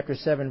John chapter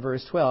 7,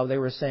 verse 12, they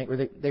were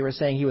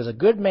saying he was a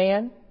good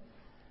man.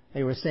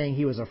 They were saying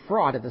he was a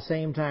fraud at the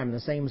same time in the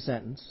same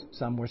sentence.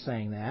 Some were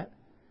saying that.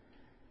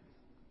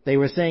 They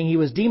were saying he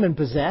was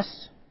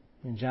demon-possessed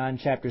in John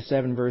chapter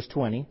 7, verse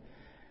 20.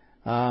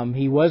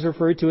 He was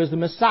referred to as the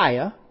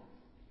Messiah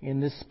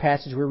in this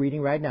passage we're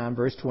reading right now in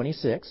verse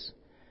 26.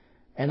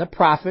 And the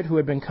prophet who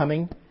had been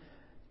coming,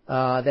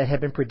 that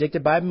had been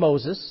predicted by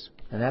Moses.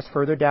 And that's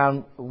further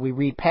down. We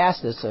read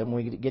past this and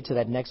we get to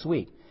that next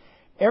week.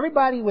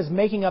 Everybody was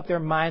making up their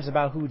minds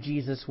about who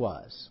Jesus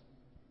was.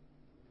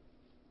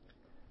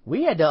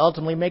 We had to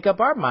ultimately make up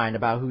our mind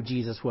about who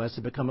Jesus was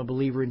to become a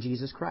believer in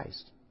Jesus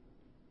Christ.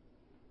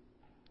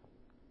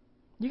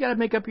 You got to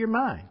make up your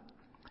mind.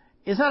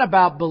 It's not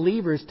about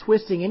believers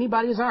twisting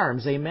anybody's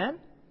arms, amen?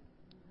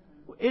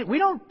 We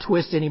don't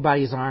twist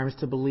anybody's arms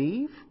to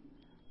believe.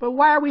 But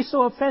why are we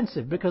so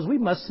offensive? Because we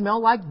must smell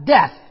like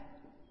death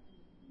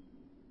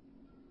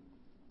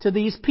to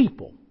these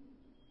people.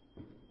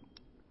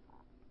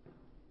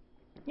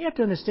 You have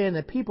to understand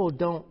that people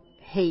don't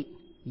hate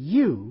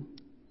you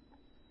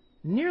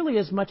nearly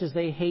as much as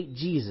they hate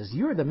Jesus.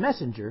 You're the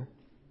messenger.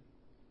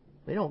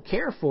 They don't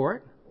care for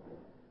it.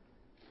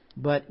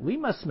 But we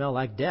must smell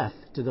like death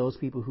to those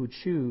people who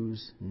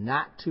choose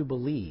not to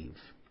believe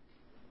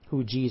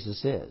who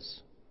Jesus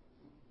is.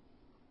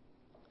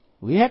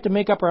 We have to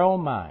make up our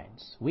own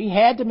minds. We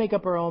had to make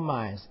up our own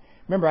minds.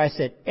 Remember, I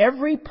said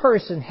every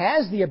person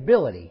has the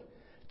ability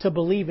to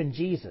believe in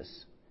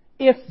Jesus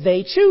if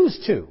they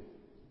choose to.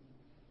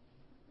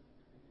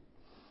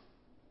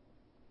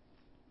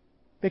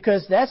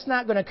 Because that's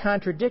not going to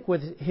contradict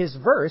with his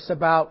verse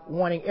about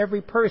wanting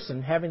every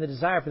person, having the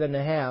desire for them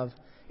to have.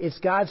 It's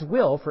God's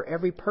will for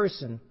every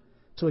person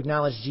to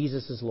acknowledge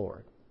Jesus as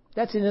Lord.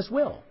 That's in his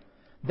will.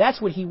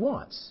 That's what he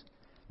wants.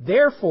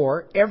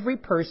 Therefore, every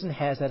person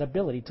has that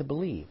ability to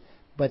believe,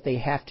 but they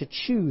have to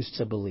choose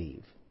to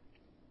believe.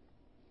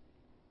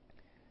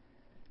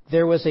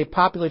 There was a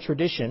popular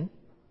tradition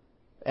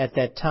at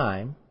that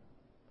time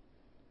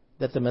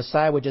that the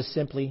Messiah would just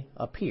simply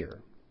appear,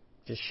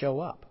 just show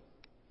up.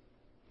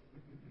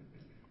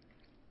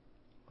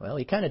 Well,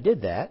 he kind of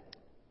did that,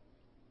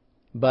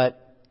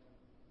 but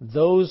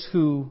those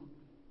who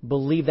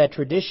believe that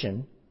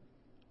tradition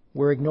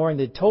were ignoring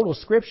the total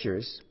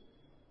scriptures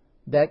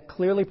that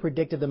clearly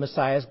predicted the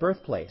Messiah's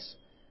birthplace.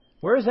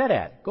 Where is that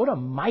at? Go to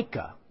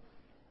Micah.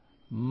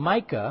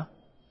 Micah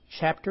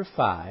chapter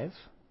 5.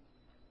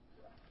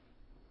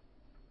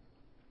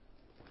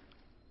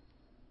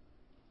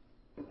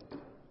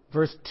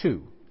 Verse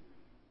 2.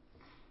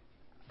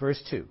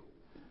 Verse 2.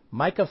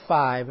 Micah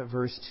 5,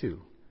 verse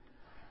 2.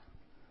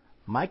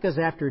 Micah's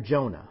after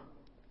Jonah.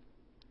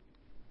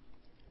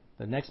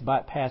 The next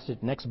passage,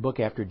 next book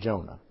after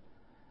Jonah.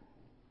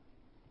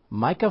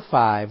 Micah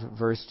 5,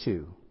 verse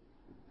 2.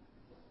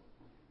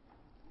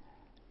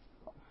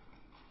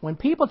 When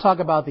people talk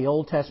about the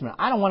Old Testament,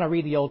 I don't want to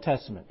read the Old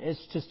Testament.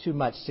 It's just too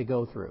much to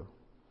go through.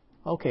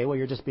 Okay, well,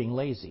 you're just being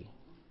lazy.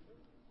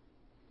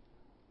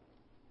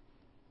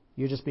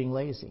 You're just being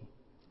lazy.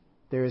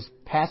 There's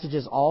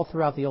passages all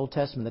throughout the Old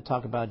Testament that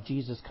talk about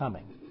Jesus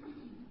coming.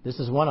 This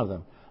is one of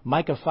them.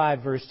 Micah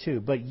 5, verse 2.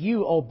 But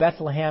you, O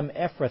Bethlehem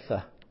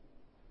Ephrathah,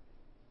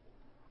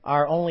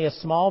 are only a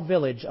small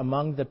village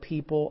among the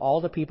people, all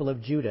the people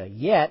of Judah.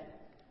 Yet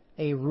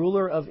a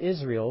ruler of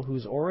Israel,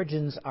 whose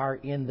origins are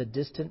in the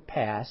distant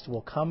past,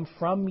 will come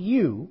from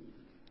you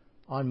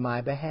on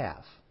my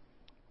behalf.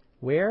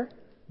 Where?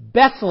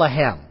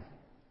 Bethlehem.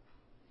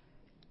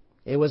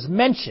 It was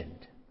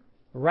mentioned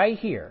right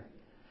here.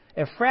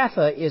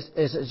 Ephrathah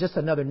is just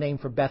another name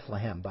for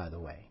Bethlehem, by the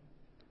way.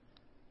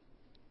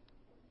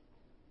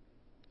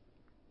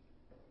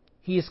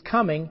 He is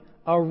coming,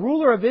 a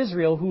ruler of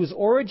Israel whose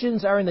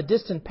origins are in the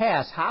distant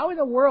past. How in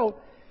the world,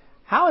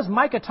 how is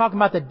Micah talking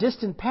about the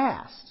distant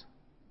past?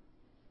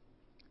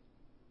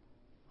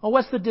 Well,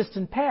 what's the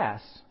distant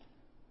past?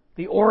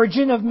 The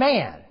origin of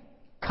man,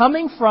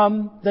 coming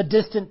from the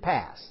distant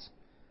past.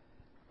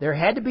 There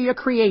had to be a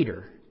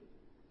creator.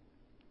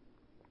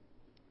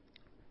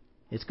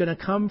 It's going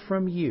to come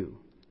from you.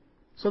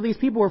 So these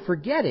people were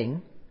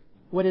forgetting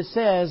what it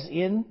says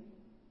in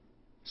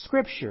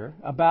Scripture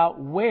about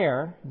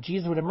where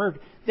Jesus would emerge.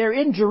 They're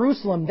in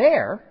Jerusalem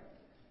there,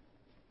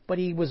 but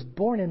he was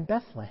born in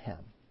Bethlehem.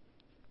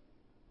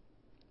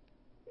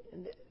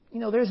 You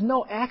know, there's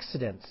no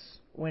accidents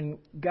when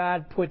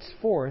God puts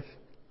forth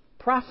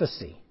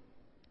prophecy.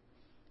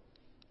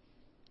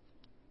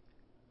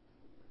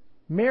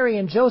 Mary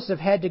and Joseph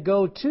had to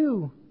go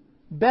to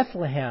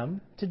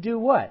Bethlehem to do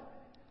what?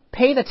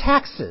 Pay the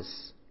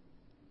taxes.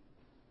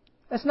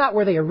 That's not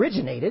where they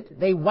originated.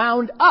 They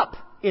wound up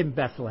in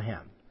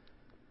Bethlehem.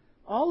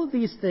 All of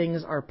these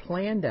things are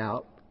planned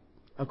out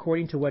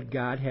according to what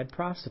God had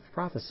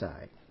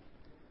prophesied.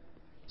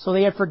 So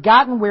they had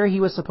forgotten where he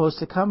was supposed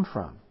to come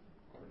from.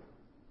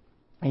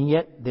 And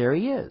yet, there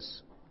he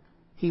is.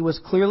 He was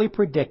clearly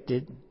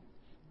predicted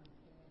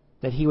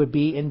that he would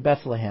be in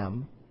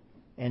Bethlehem,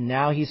 and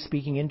now he's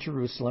speaking in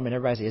Jerusalem, and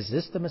everybody says, is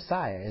this the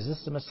Messiah? Is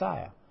this the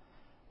Messiah?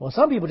 Well,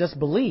 some people just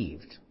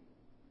believed.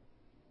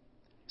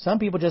 Some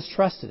people just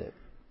trusted it.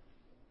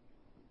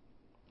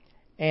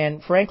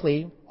 And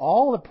frankly,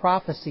 all the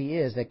prophecy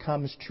is that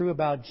comes true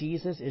about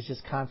Jesus is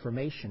just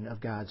confirmation of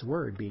God's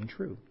Word being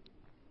true.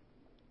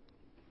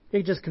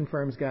 It just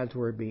confirms God's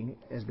Word being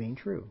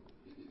true.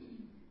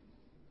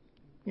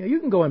 You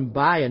can go and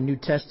buy a New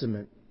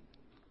Testament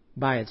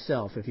by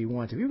itself if you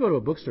want to. If you go to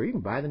a bookstore, you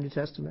can buy the New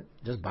Testament.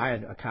 Just buy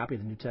a copy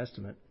of the New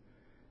Testament.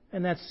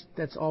 And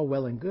that's all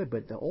well and good,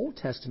 but the Old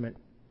Testament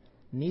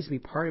needs to be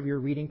part of your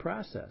reading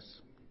process.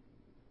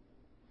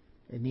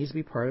 It needs to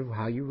be part of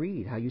how you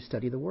read, how you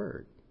study the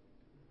Word.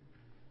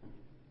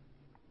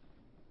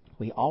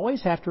 We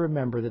always have to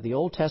remember that the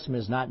Old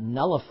Testament is not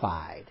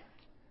nullified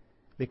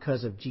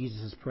because of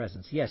Jesus'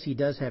 presence. Yes, He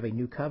does have a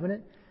new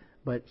covenant,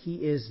 but He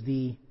is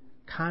the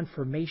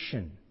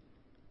confirmation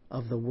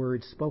of the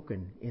Word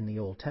spoken in the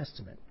Old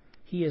Testament.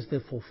 He is the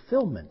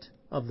fulfillment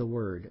of the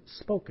Word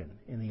spoken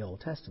in the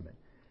Old Testament.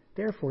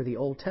 Therefore, the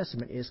Old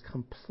Testament is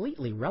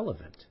completely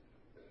relevant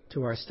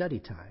to our study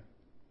time.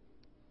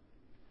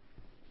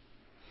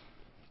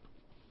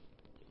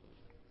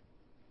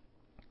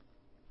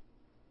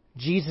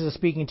 Jesus is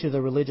speaking to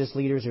the religious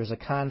leaders. There's a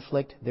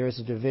conflict. There's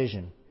a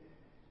division.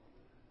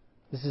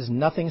 This is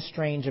nothing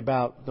strange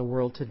about the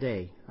world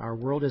today. Our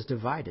world is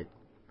divided.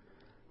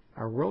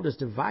 Our world is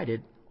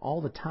divided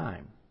all the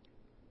time.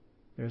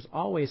 There's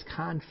always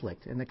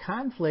conflict. And the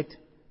conflict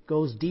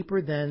goes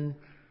deeper than,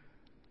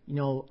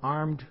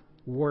 armed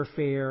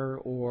warfare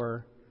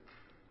or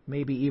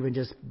maybe even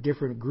just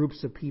different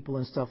groups of people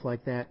and stuff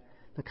like that.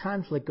 The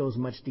conflict goes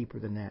much deeper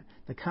than that.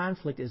 The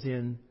conflict is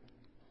in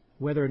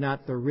whether or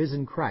not the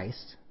risen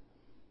Christ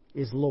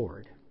is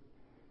Lord.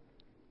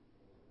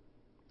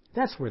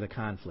 That's where the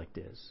conflict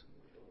is.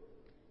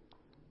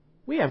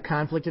 We have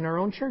conflict in our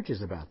own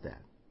churches about that.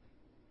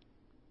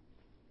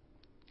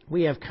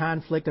 We have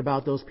conflict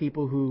about those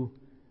people who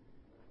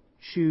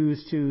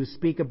choose to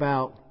speak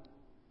about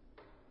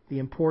the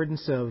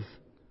importance of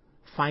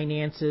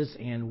finances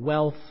and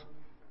wealth,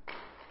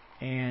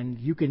 and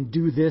you can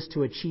do this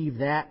to achieve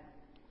that,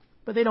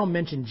 but they don't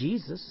mention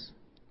Jesus.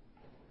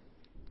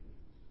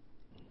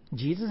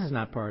 Jesus is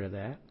not part of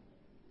that.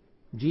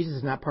 Jesus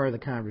is not part of the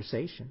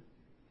conversation.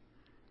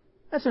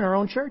 That's in our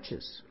own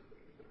churches.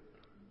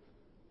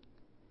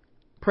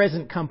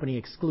 Present company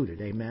excluded.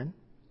 Amen?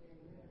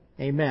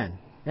 Amen.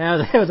 Now,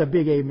 that was a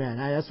big amen.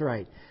 That's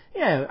right.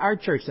 Yeah, our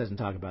church doesn't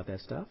talk about that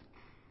stuff.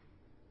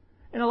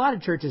 And a lot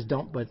of churches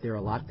don't, but there are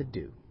a lot that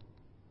do.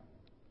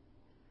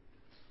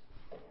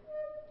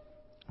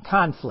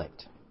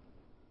 Conflict.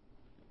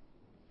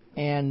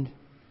 And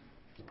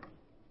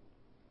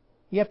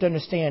you have to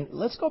understand,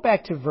 let's go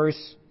back to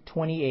verse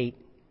 28.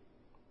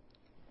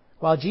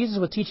 While Jesus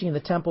was teaching in the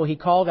temple, He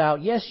called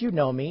out, "Yes, you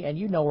know me, and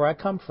you know where I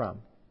come from.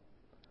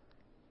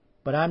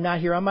 But I'm not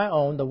here on my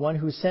own. The one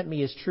who sent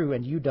me is true,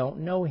 and you don't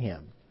know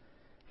Him."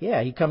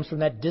 Yeah, He comes from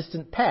that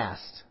distant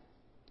past.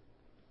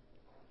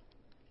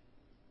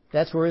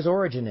 That's where His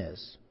origin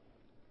is.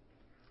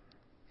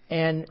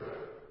 And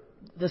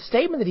the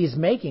statement that He's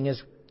making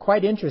is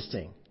quite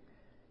interesting.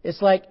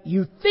 It's like,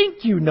 you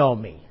think you know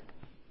me.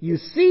 You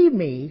see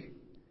me.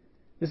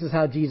 This is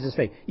how Jesus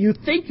speaks. You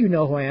think you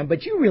know who I am,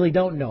 but you really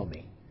don't know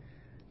me.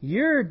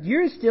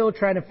 You're still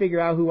trying to figure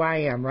out who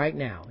I am right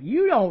now.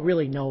 You don't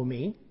really know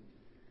me.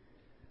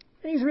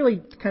 And He's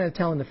really kind of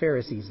telling the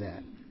Pharisees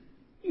that.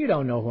 You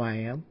don't know who I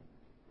am.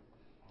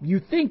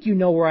 You think you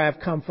know where I've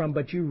come from,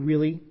 but you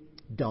really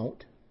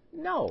don't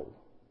know.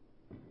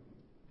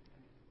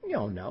 You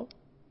don't know.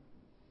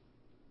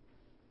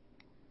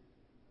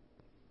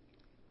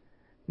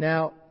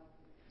 Now,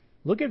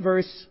 look at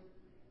verse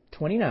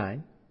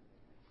 29.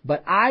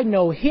 But I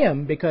know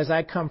Him because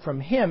I come from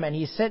Him, and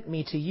He sent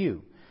me to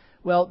you.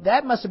 Well,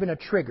 that must have been a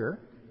trigger,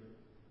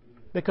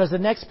 because the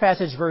next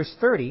passage, verse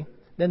 30,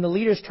 then the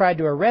leaders tried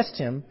to arrest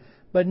Him,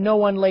 but no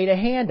one laid a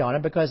hand on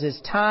Him because His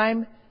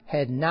time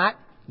had not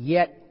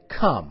yet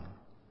come.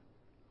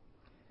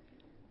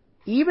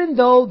 Even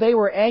though they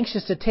were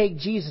anxious to take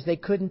Jesus, they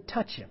couldn't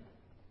touch Him.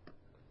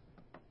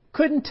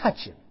 Couldn't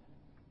touch Him.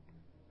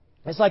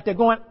 It's like they're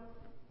going,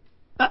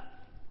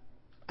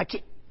 I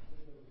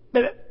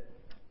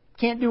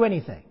can't do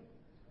anything.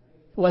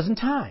 It wasn't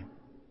time.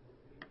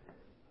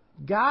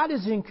 God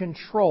is in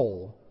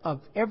control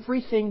of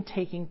everything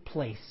taking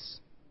place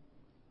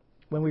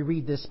when we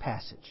read this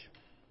passage.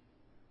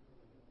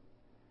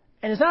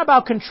 And it's not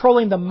about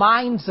controlling the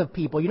minds of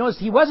people. You notice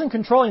He wasn't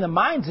controlling the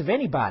minds of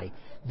anybody.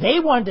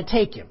 They wanted to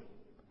take Him.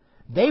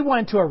 They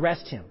wanted to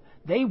arrest Him.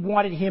 They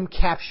wanted Him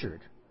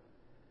captured.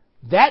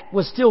 That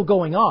was still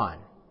going on.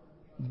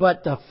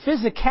 But the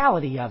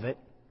physicality of it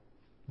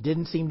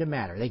didn't seem to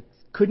matter. They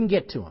couldn't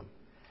get to Him.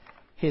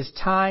 His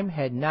time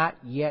had not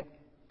yet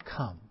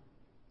come.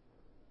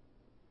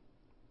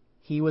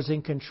 He was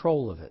in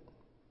control of it.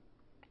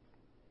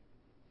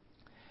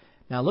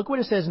 Now look what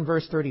it says in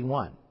verse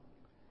 31.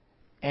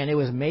 And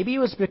maybe it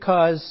was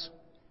because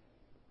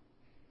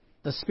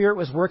the Spirit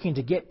was working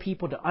to get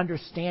people to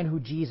understand who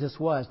Jesus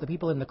was, the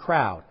people in the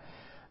crowd.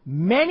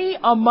 Many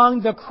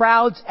among the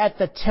crowds at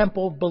the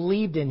temple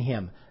believed in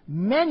Him.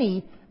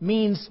 Many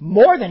means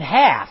more than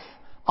half.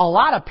 A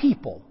lot of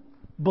people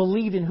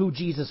believed in who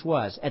Jesus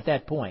was at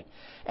that point.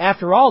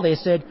 After all, they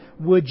said,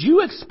 would you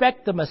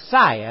expect the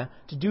Messiah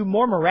to do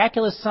more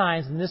miraculous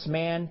signs than this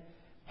man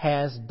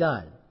has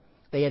done?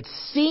 They had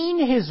seen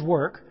his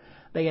work.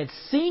 They had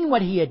seen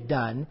what he had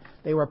done.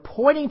 They were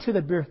pointing to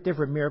the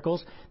different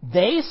miracles.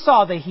 They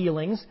saw the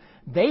healings.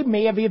 They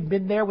may have even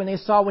been there when they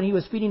saw when he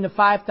was feeding the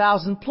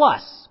 5,000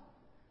 plus.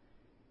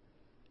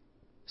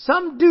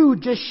 Some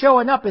dude just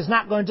showing up is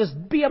not going to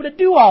just be able to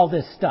do all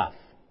this stuff.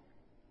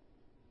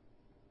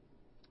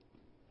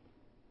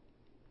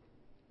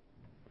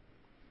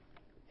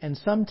 And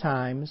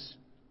sometimes,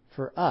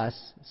 for us,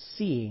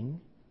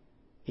 seeing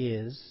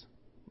is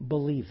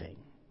believing.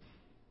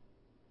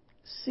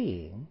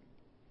 Seeing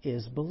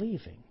is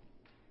believing.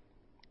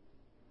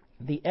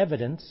 The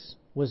evidence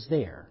was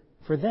there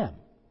for them.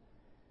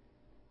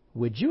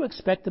 Would you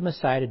expect the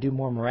Messiah to do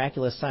more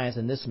miraculous signs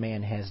than this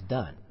man has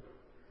done?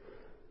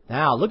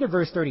 Now, look at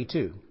verse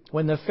 32.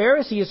 When the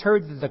Pharisees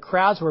heard that the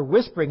crowds were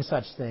whispering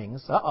such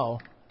things,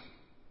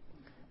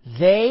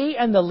 they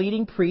and the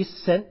leading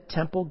priests sent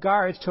temple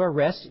guards to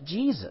arrest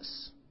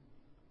Jesus.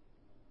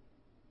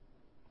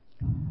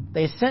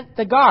 They sent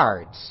the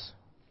guards.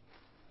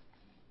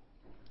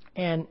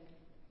 And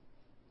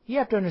you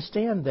have to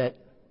understand that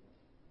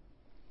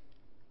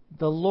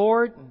the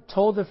Lord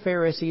told the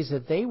Pharisees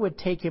that they would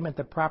take him at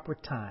the proper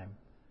time,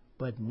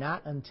 but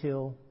not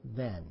until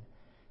then.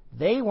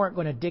 They weren't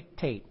going to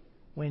dictate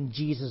when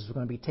Jesus was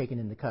going to be taken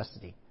into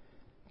custody.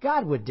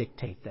 God would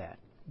dictate that.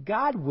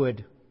 God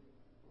would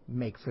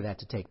make for that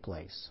to take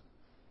place.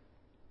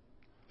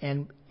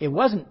 And it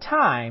wasn't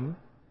time,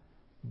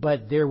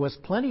 but there was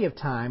plenty of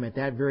time at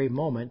that very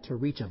moment to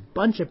reach a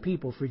bunch of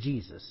people for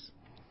Jesus.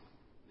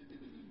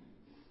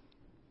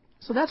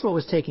 So that's what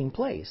was taking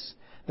place.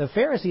 The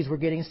Pharisees were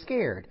getting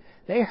scared.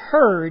 They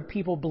heard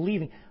people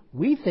believing,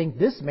 we think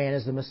this man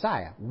is the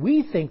Messiah.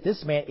 We think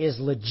this man is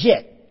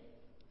legit.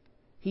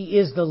 He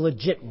is the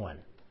legit one.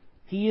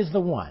 He is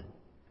the one.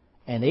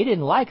 And they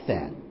didn't like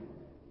that.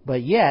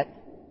 But yet,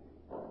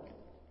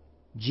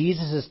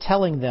 Jesus is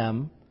telling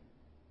them,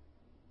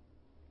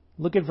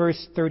 look at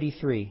verse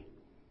 33.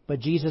 But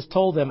Jesus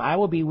told them, I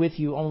will be with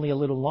you only a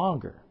little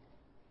longer.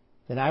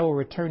 Then I will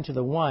return to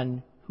the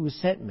one who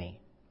sent me.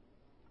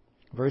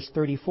 Verse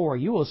 34,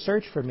 you will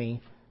search for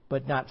me,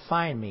 but not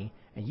find me,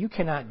 and you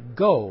cannot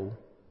go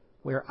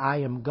where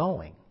I am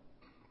going.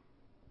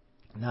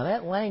 Now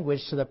that language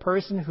to the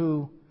person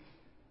who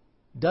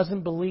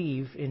doesn't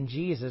believe in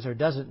Jesus or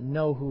doesn't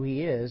know who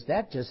he is,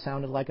 that just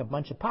sounded like a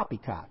bunch of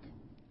poppycock.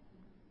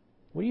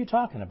 What are you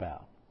talking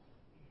about?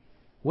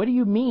 What do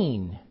you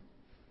mean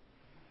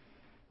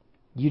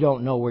you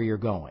don't know where you're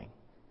going?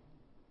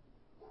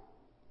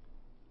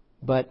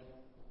 But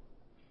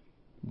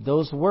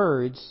those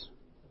words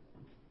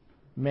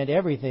meant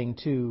everything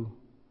to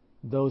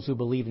those who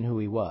believed in who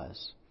he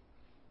was.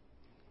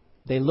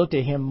 They looked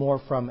at him more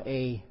from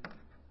a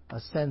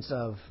sense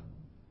of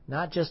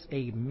not just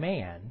a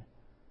man,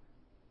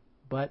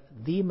 but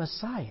the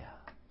Messiah,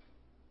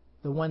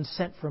 the one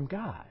sent from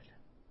God.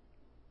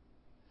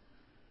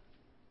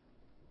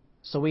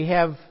 So we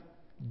have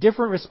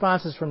different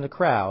responses from the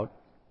crowd.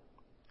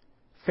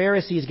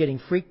 Pharisees getting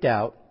freaked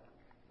out,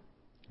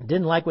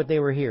 didn't like what they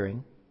were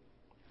hearing.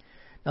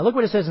 Now look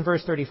what it says in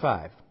verse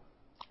 35.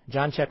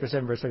 John chapter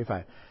 7, verse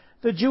 35.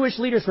 The Jewish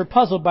leaders were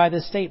puzzled by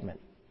this statement.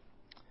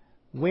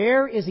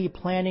 Where is he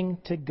planning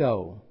to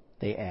go?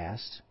 They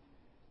asked.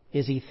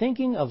 Is he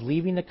thinking of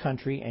leaving the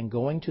country and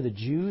going to the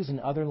Jews in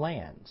other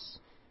lands?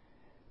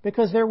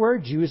 Because there were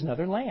Jews in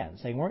other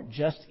lands. They weren't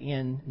just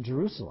in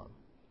Jerusalem.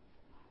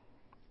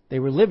 They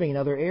were living in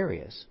other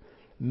areas.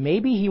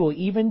 Maybe he will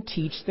even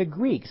teach the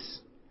Greeks.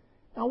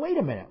 Now wait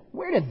a minute.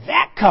 Where did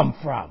that come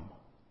from?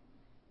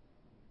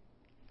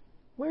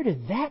 Where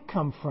did that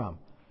come from?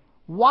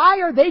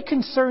 Why are they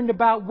concerned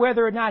about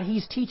whether or not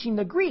he's teaching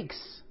the Greeks?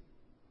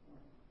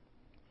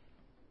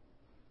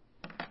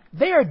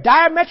 They are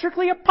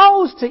diametrically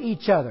opposed to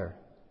each other.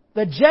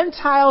 The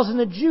Gentiles and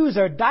the Jews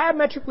are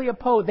diametrically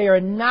opposed.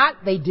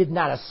 They did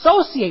not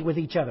associate with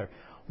each other.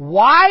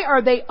 Why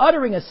are they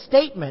uttering a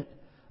statement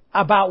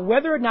about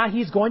whether or not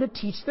he's going to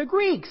teach the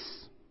Greeks?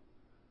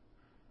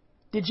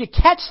 Did you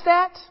catch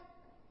that?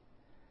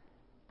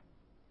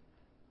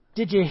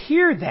 Did you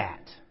hear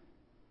that?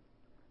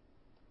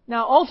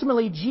 Now,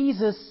 ultimately,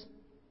 Jesus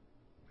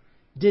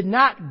did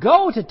not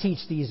go to teach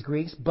these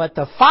Greeks, but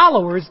the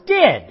followers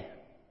did.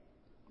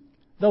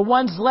 The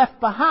ones left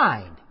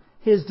behind,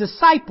 his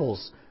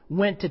disciples,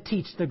 went to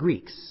teach the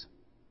Greeks.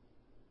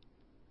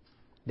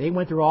 They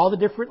went through all the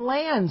different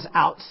lands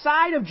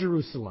outside of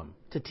Jerusalem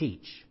to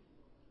teach.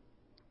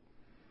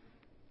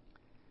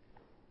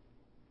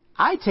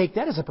 I take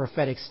that as a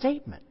prophetic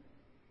statement.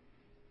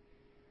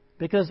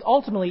 Because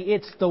ultimately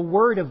it's the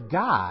Word of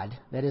God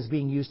that is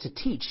being used to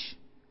teach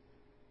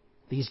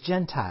these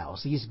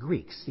Gentiles, these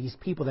Greeks, these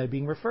people that are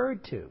being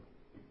referred to.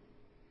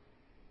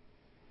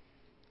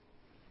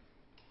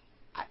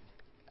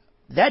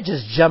 That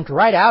just jumped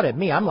right out at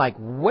me. I'm like,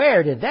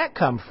 where did that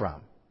come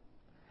from?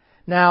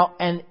 Now,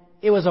 and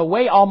it was a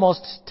way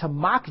almost to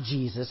mock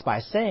Jesus by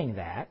saying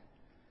that.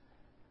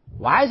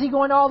 Why is he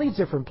going to all these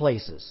different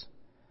places?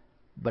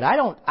 But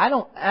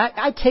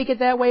I take it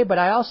that way, but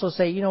I also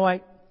say, you know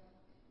what?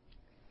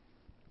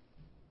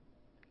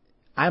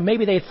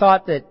 Maybe they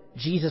thought that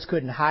Jesus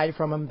couldn't hide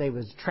from him. They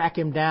would track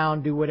him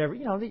down, do whatever.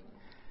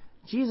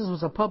 Jesus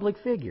was a public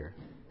figure.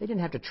 They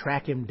didn't have to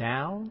track him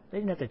down. They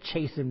didn't have to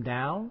chase him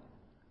down.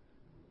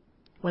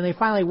 When they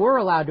finally were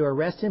allowed to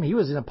arrest him, he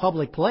was in a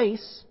public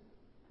place.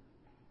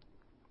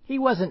 He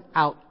wasn't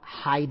out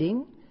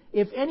hiding.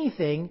 If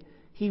anything,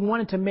 he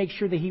wanted to make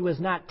sure that he was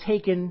not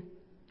taken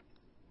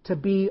to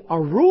be a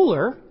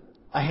ruler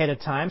ahead of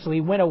time, so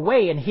he went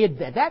away and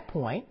hid at that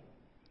point.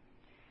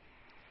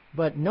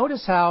 But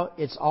notice how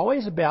it's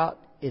always about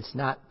it's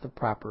not the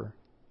proper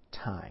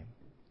time.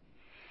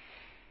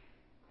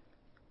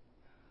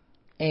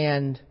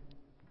 And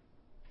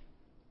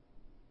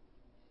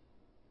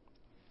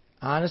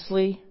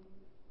honestly,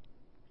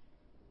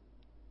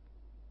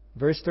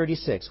 verse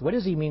 36, what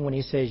does he mean when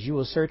he says, you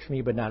will search for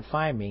me but not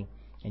find me,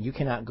 and you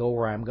cannot go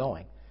where I'm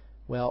going?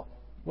 Well,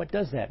 what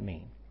does that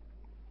mean?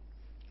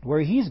 Where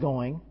he's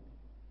going,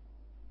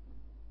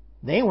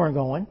 they weren't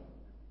going.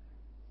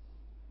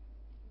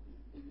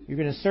 You're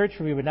going to search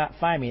for me but not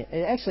find me.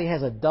 It actually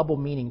has a double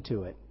meaning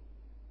to it.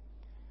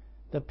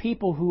 The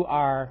people who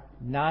are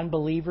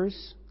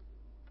non-believers,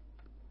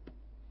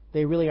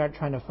 they really aren't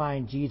trying to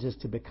find Jesus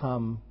to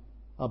become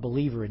a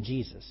believer in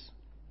Jesus.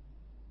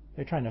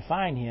 They're trying to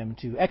find him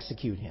to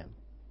execute him.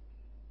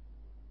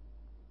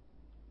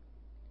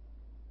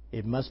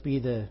 There must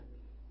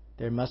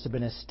have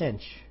been a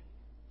stench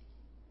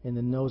in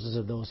the noses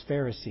of those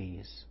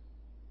Pharisees,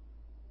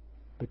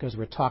 because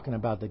we're talking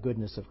about the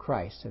goodness of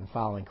Christ and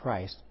following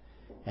Christ,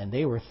 and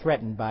they were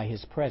threatened by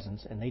his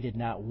presence, and they did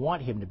not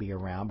want him to be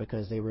around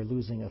because they were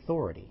losing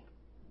authority.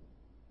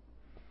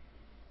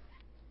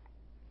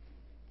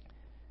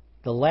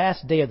 The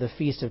last day of the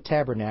Feast of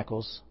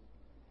Tabernacles,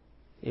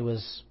 it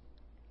was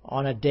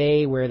on a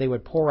day where they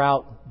would pour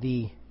out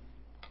the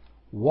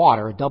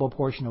water, a double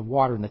portion of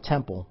water in the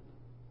temple.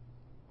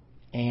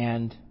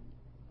 And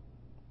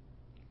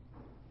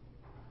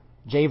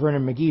J.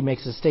 Vernon McGee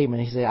makes a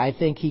statement. He said, I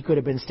think he could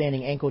have been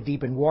standing ankle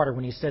deep in water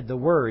when he said the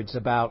words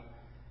about,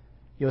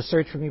 you'll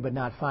search for me but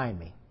not find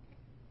me.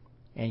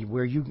 And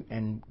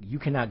you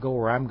cannot go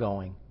where I'm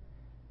going.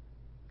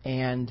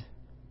 And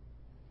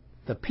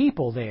the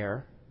people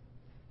there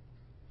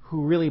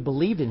who really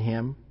believed in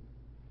him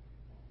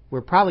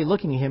were probably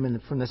looking at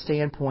him from the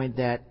standpoint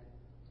that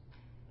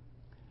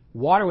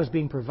water was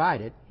being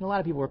provided. A lot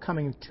of people were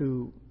coming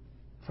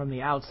from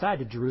the outside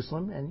to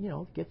Jerusalem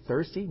and, get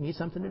thirsty, need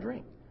something to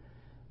drink.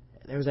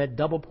 There was that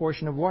double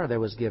portion of water that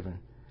was given.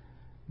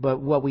 But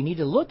what we need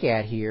to look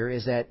at here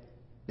is that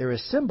there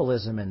is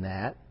symbolism in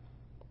that.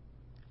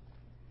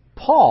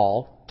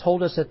 Paul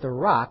told us that the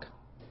rock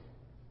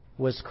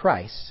was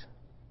Christ.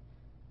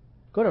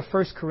 Go to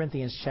 1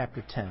 Corinthians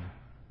chapter 10.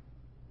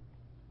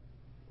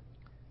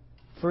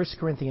 1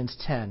 Corinthians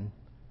 10.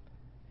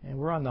 And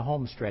we're on the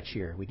home stretch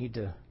here. We need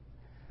to...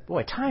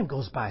 Boy, time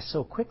goes by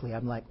so quickly.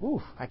 I'm like,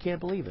 oof, I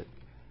can't believe it.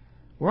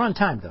 We're on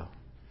time, though,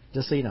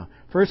 just so you know.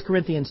 1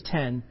 Corinthians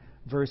 10,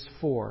 verse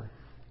 4.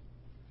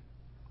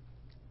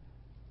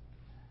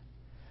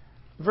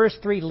 Verse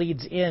 3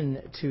 leads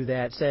into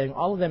that, saying,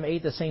 all of them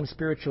ate the same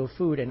spiritual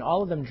food, and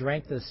all of them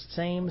drank the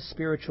same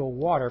spiritual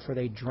water, for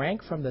they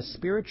drank from the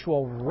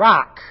spiritual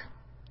rock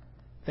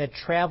that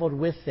traveled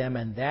with them,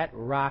 and that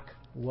rock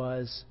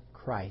was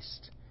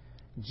Christ.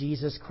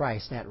 Jesus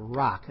Christ, that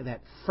rock,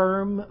 that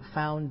firm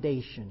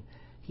foundation.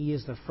 He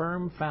is the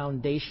firm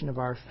foundation of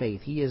our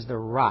faith. He is the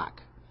rock.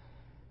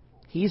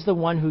 He's the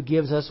one who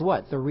gives us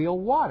what? The real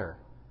water.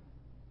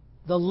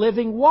 The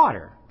living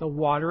water. The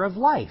water of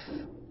life.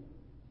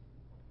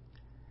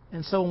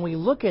 And so when we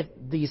look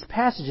at these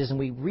passages and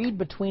we read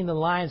between the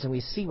lines and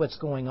we see what's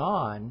going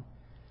on,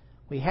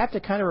 we have to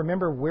kind of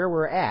remember where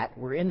we're at.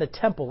 We're in the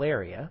temple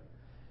area,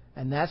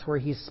 and that's where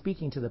he's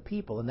speaking to the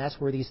people, and that's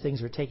where these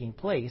things are taking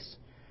place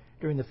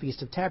during the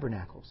Feast of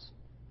Tabernacles.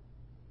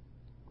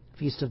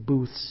 Feast of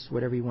Booths,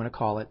 whatever you want to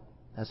call it.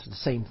 That's the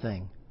same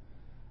thing.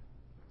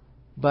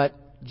 But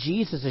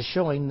Jesus is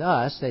showing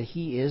us that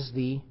he is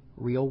the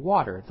real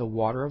water, the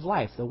water of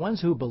life. The ones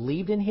who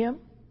believed in him,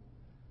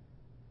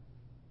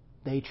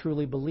 they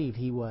truly believed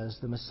he was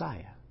the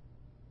Messiah.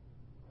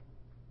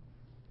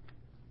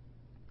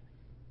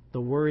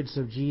 The words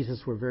of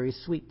Jesus were very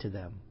sweet to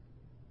them,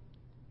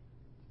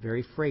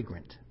 very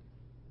fragrant.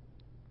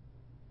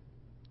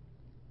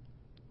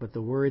 But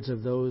the words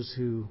of those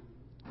who,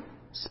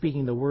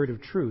 speaking the word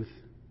of truth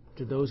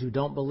to those who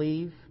don't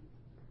believe,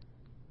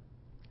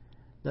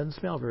 doesn't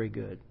smell very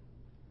good.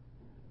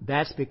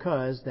 That's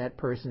because that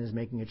person is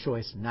making a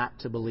choice not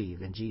to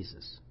believe in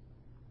Jesus.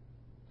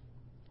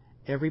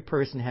 Every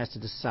person has to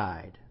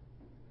decide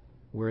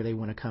where they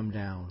want to come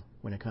down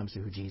when it comes to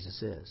who Jesus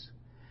is.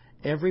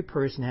 Every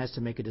person has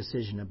to make a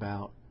decision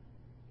about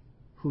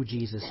who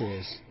Jesus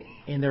is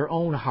in their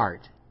own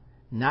heart.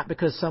 Not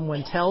because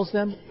someone tells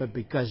them, but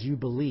because you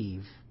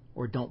believe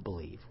or don't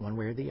believe, one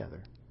way or the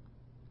other.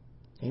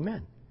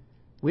 Amen.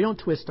 We don't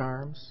twist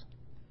arms.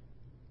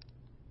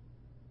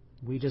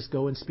 We just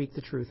go and speak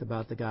the truth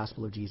about the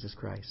gospel of Jesus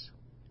Christ.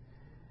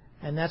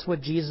 And that's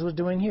what Jesus was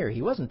doing here.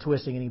 He wasn't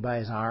twisting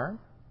anybody's arm.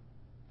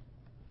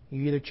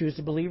 You either choose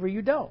to believe or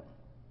you don't.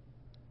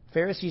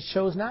 Pharisees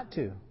chose not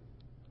to.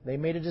 They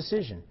made a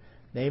decision.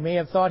 They may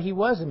have thought he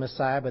was the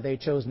Messiah, but they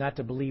chose not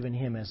to believe in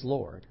him as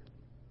Lord.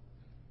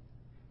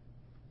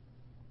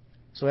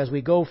 So as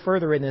we go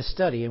further in this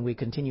study, and we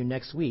continue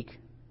next week,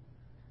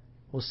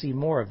 we'll see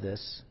more of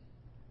this.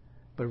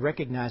 But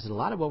recognize that a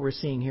lot of what we're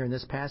seeing here in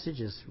this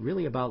passage is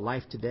really about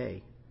life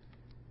today.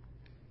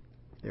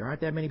 There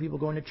aren't that many people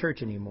going to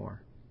church anymore.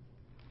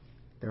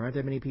 There aren't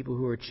that many people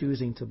who are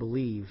choosing to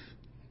believe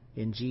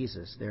in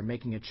Jesus. They're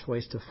making a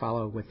choice to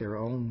follow what their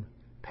own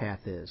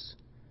path is.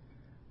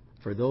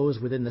 For those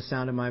within the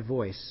sound of my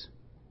voice,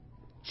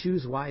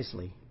 choose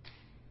wisely.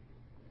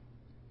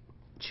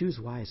 Choose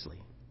wisely.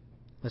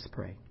 Let's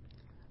pray.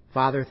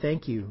 Father,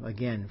 thank you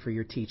again for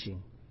your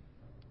teaching.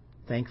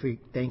 Thank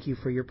you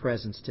for your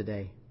presence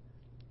today.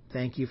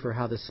 Thank you for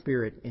how the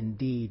Spirit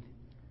indeed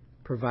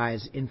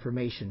provides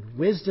information,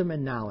 wisdom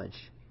and knowledge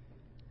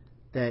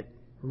that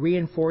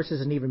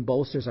reinforces and even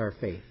bolsters our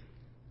faith.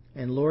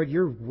 And Lord,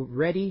 you're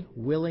ready,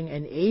 willing,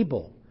 and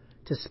able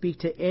to speak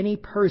to any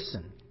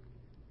person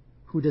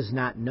who does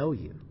not know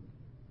you.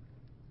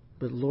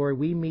 But Lord,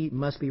 we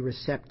must be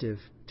receptive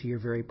to your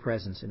very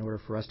presence in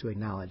order for us to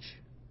acknowledge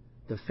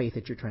the faith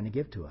that you're trying to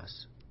give to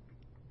us.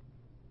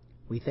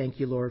 We thank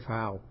you, Lord, for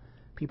how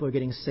people are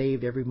getting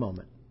saved every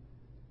moment.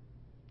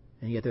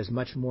 And yet there's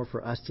much more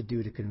for us to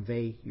do to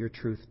convey your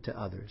truth to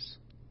others.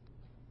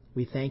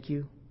 We thank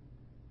you.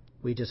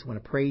 We just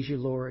want to praise you,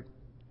 Lord.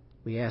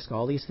 We ask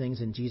all these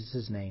things in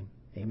Jesus' name.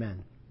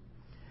 Amen.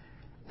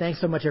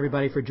 Thanks so much,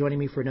 everybody, for joining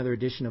me for another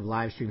edition of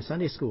Livestream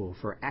Sunday School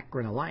for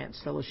Akron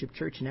Alliance Fellowship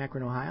Church in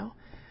Akron, Ohio.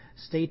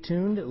 Stay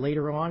tuned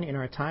later on in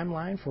our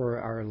timeline for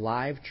our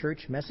live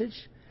church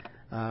message.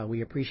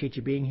 We appreciate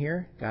you being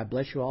here. God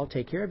bless you all.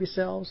 Take care of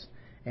yourselves,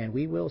 and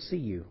we will see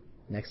you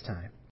next time.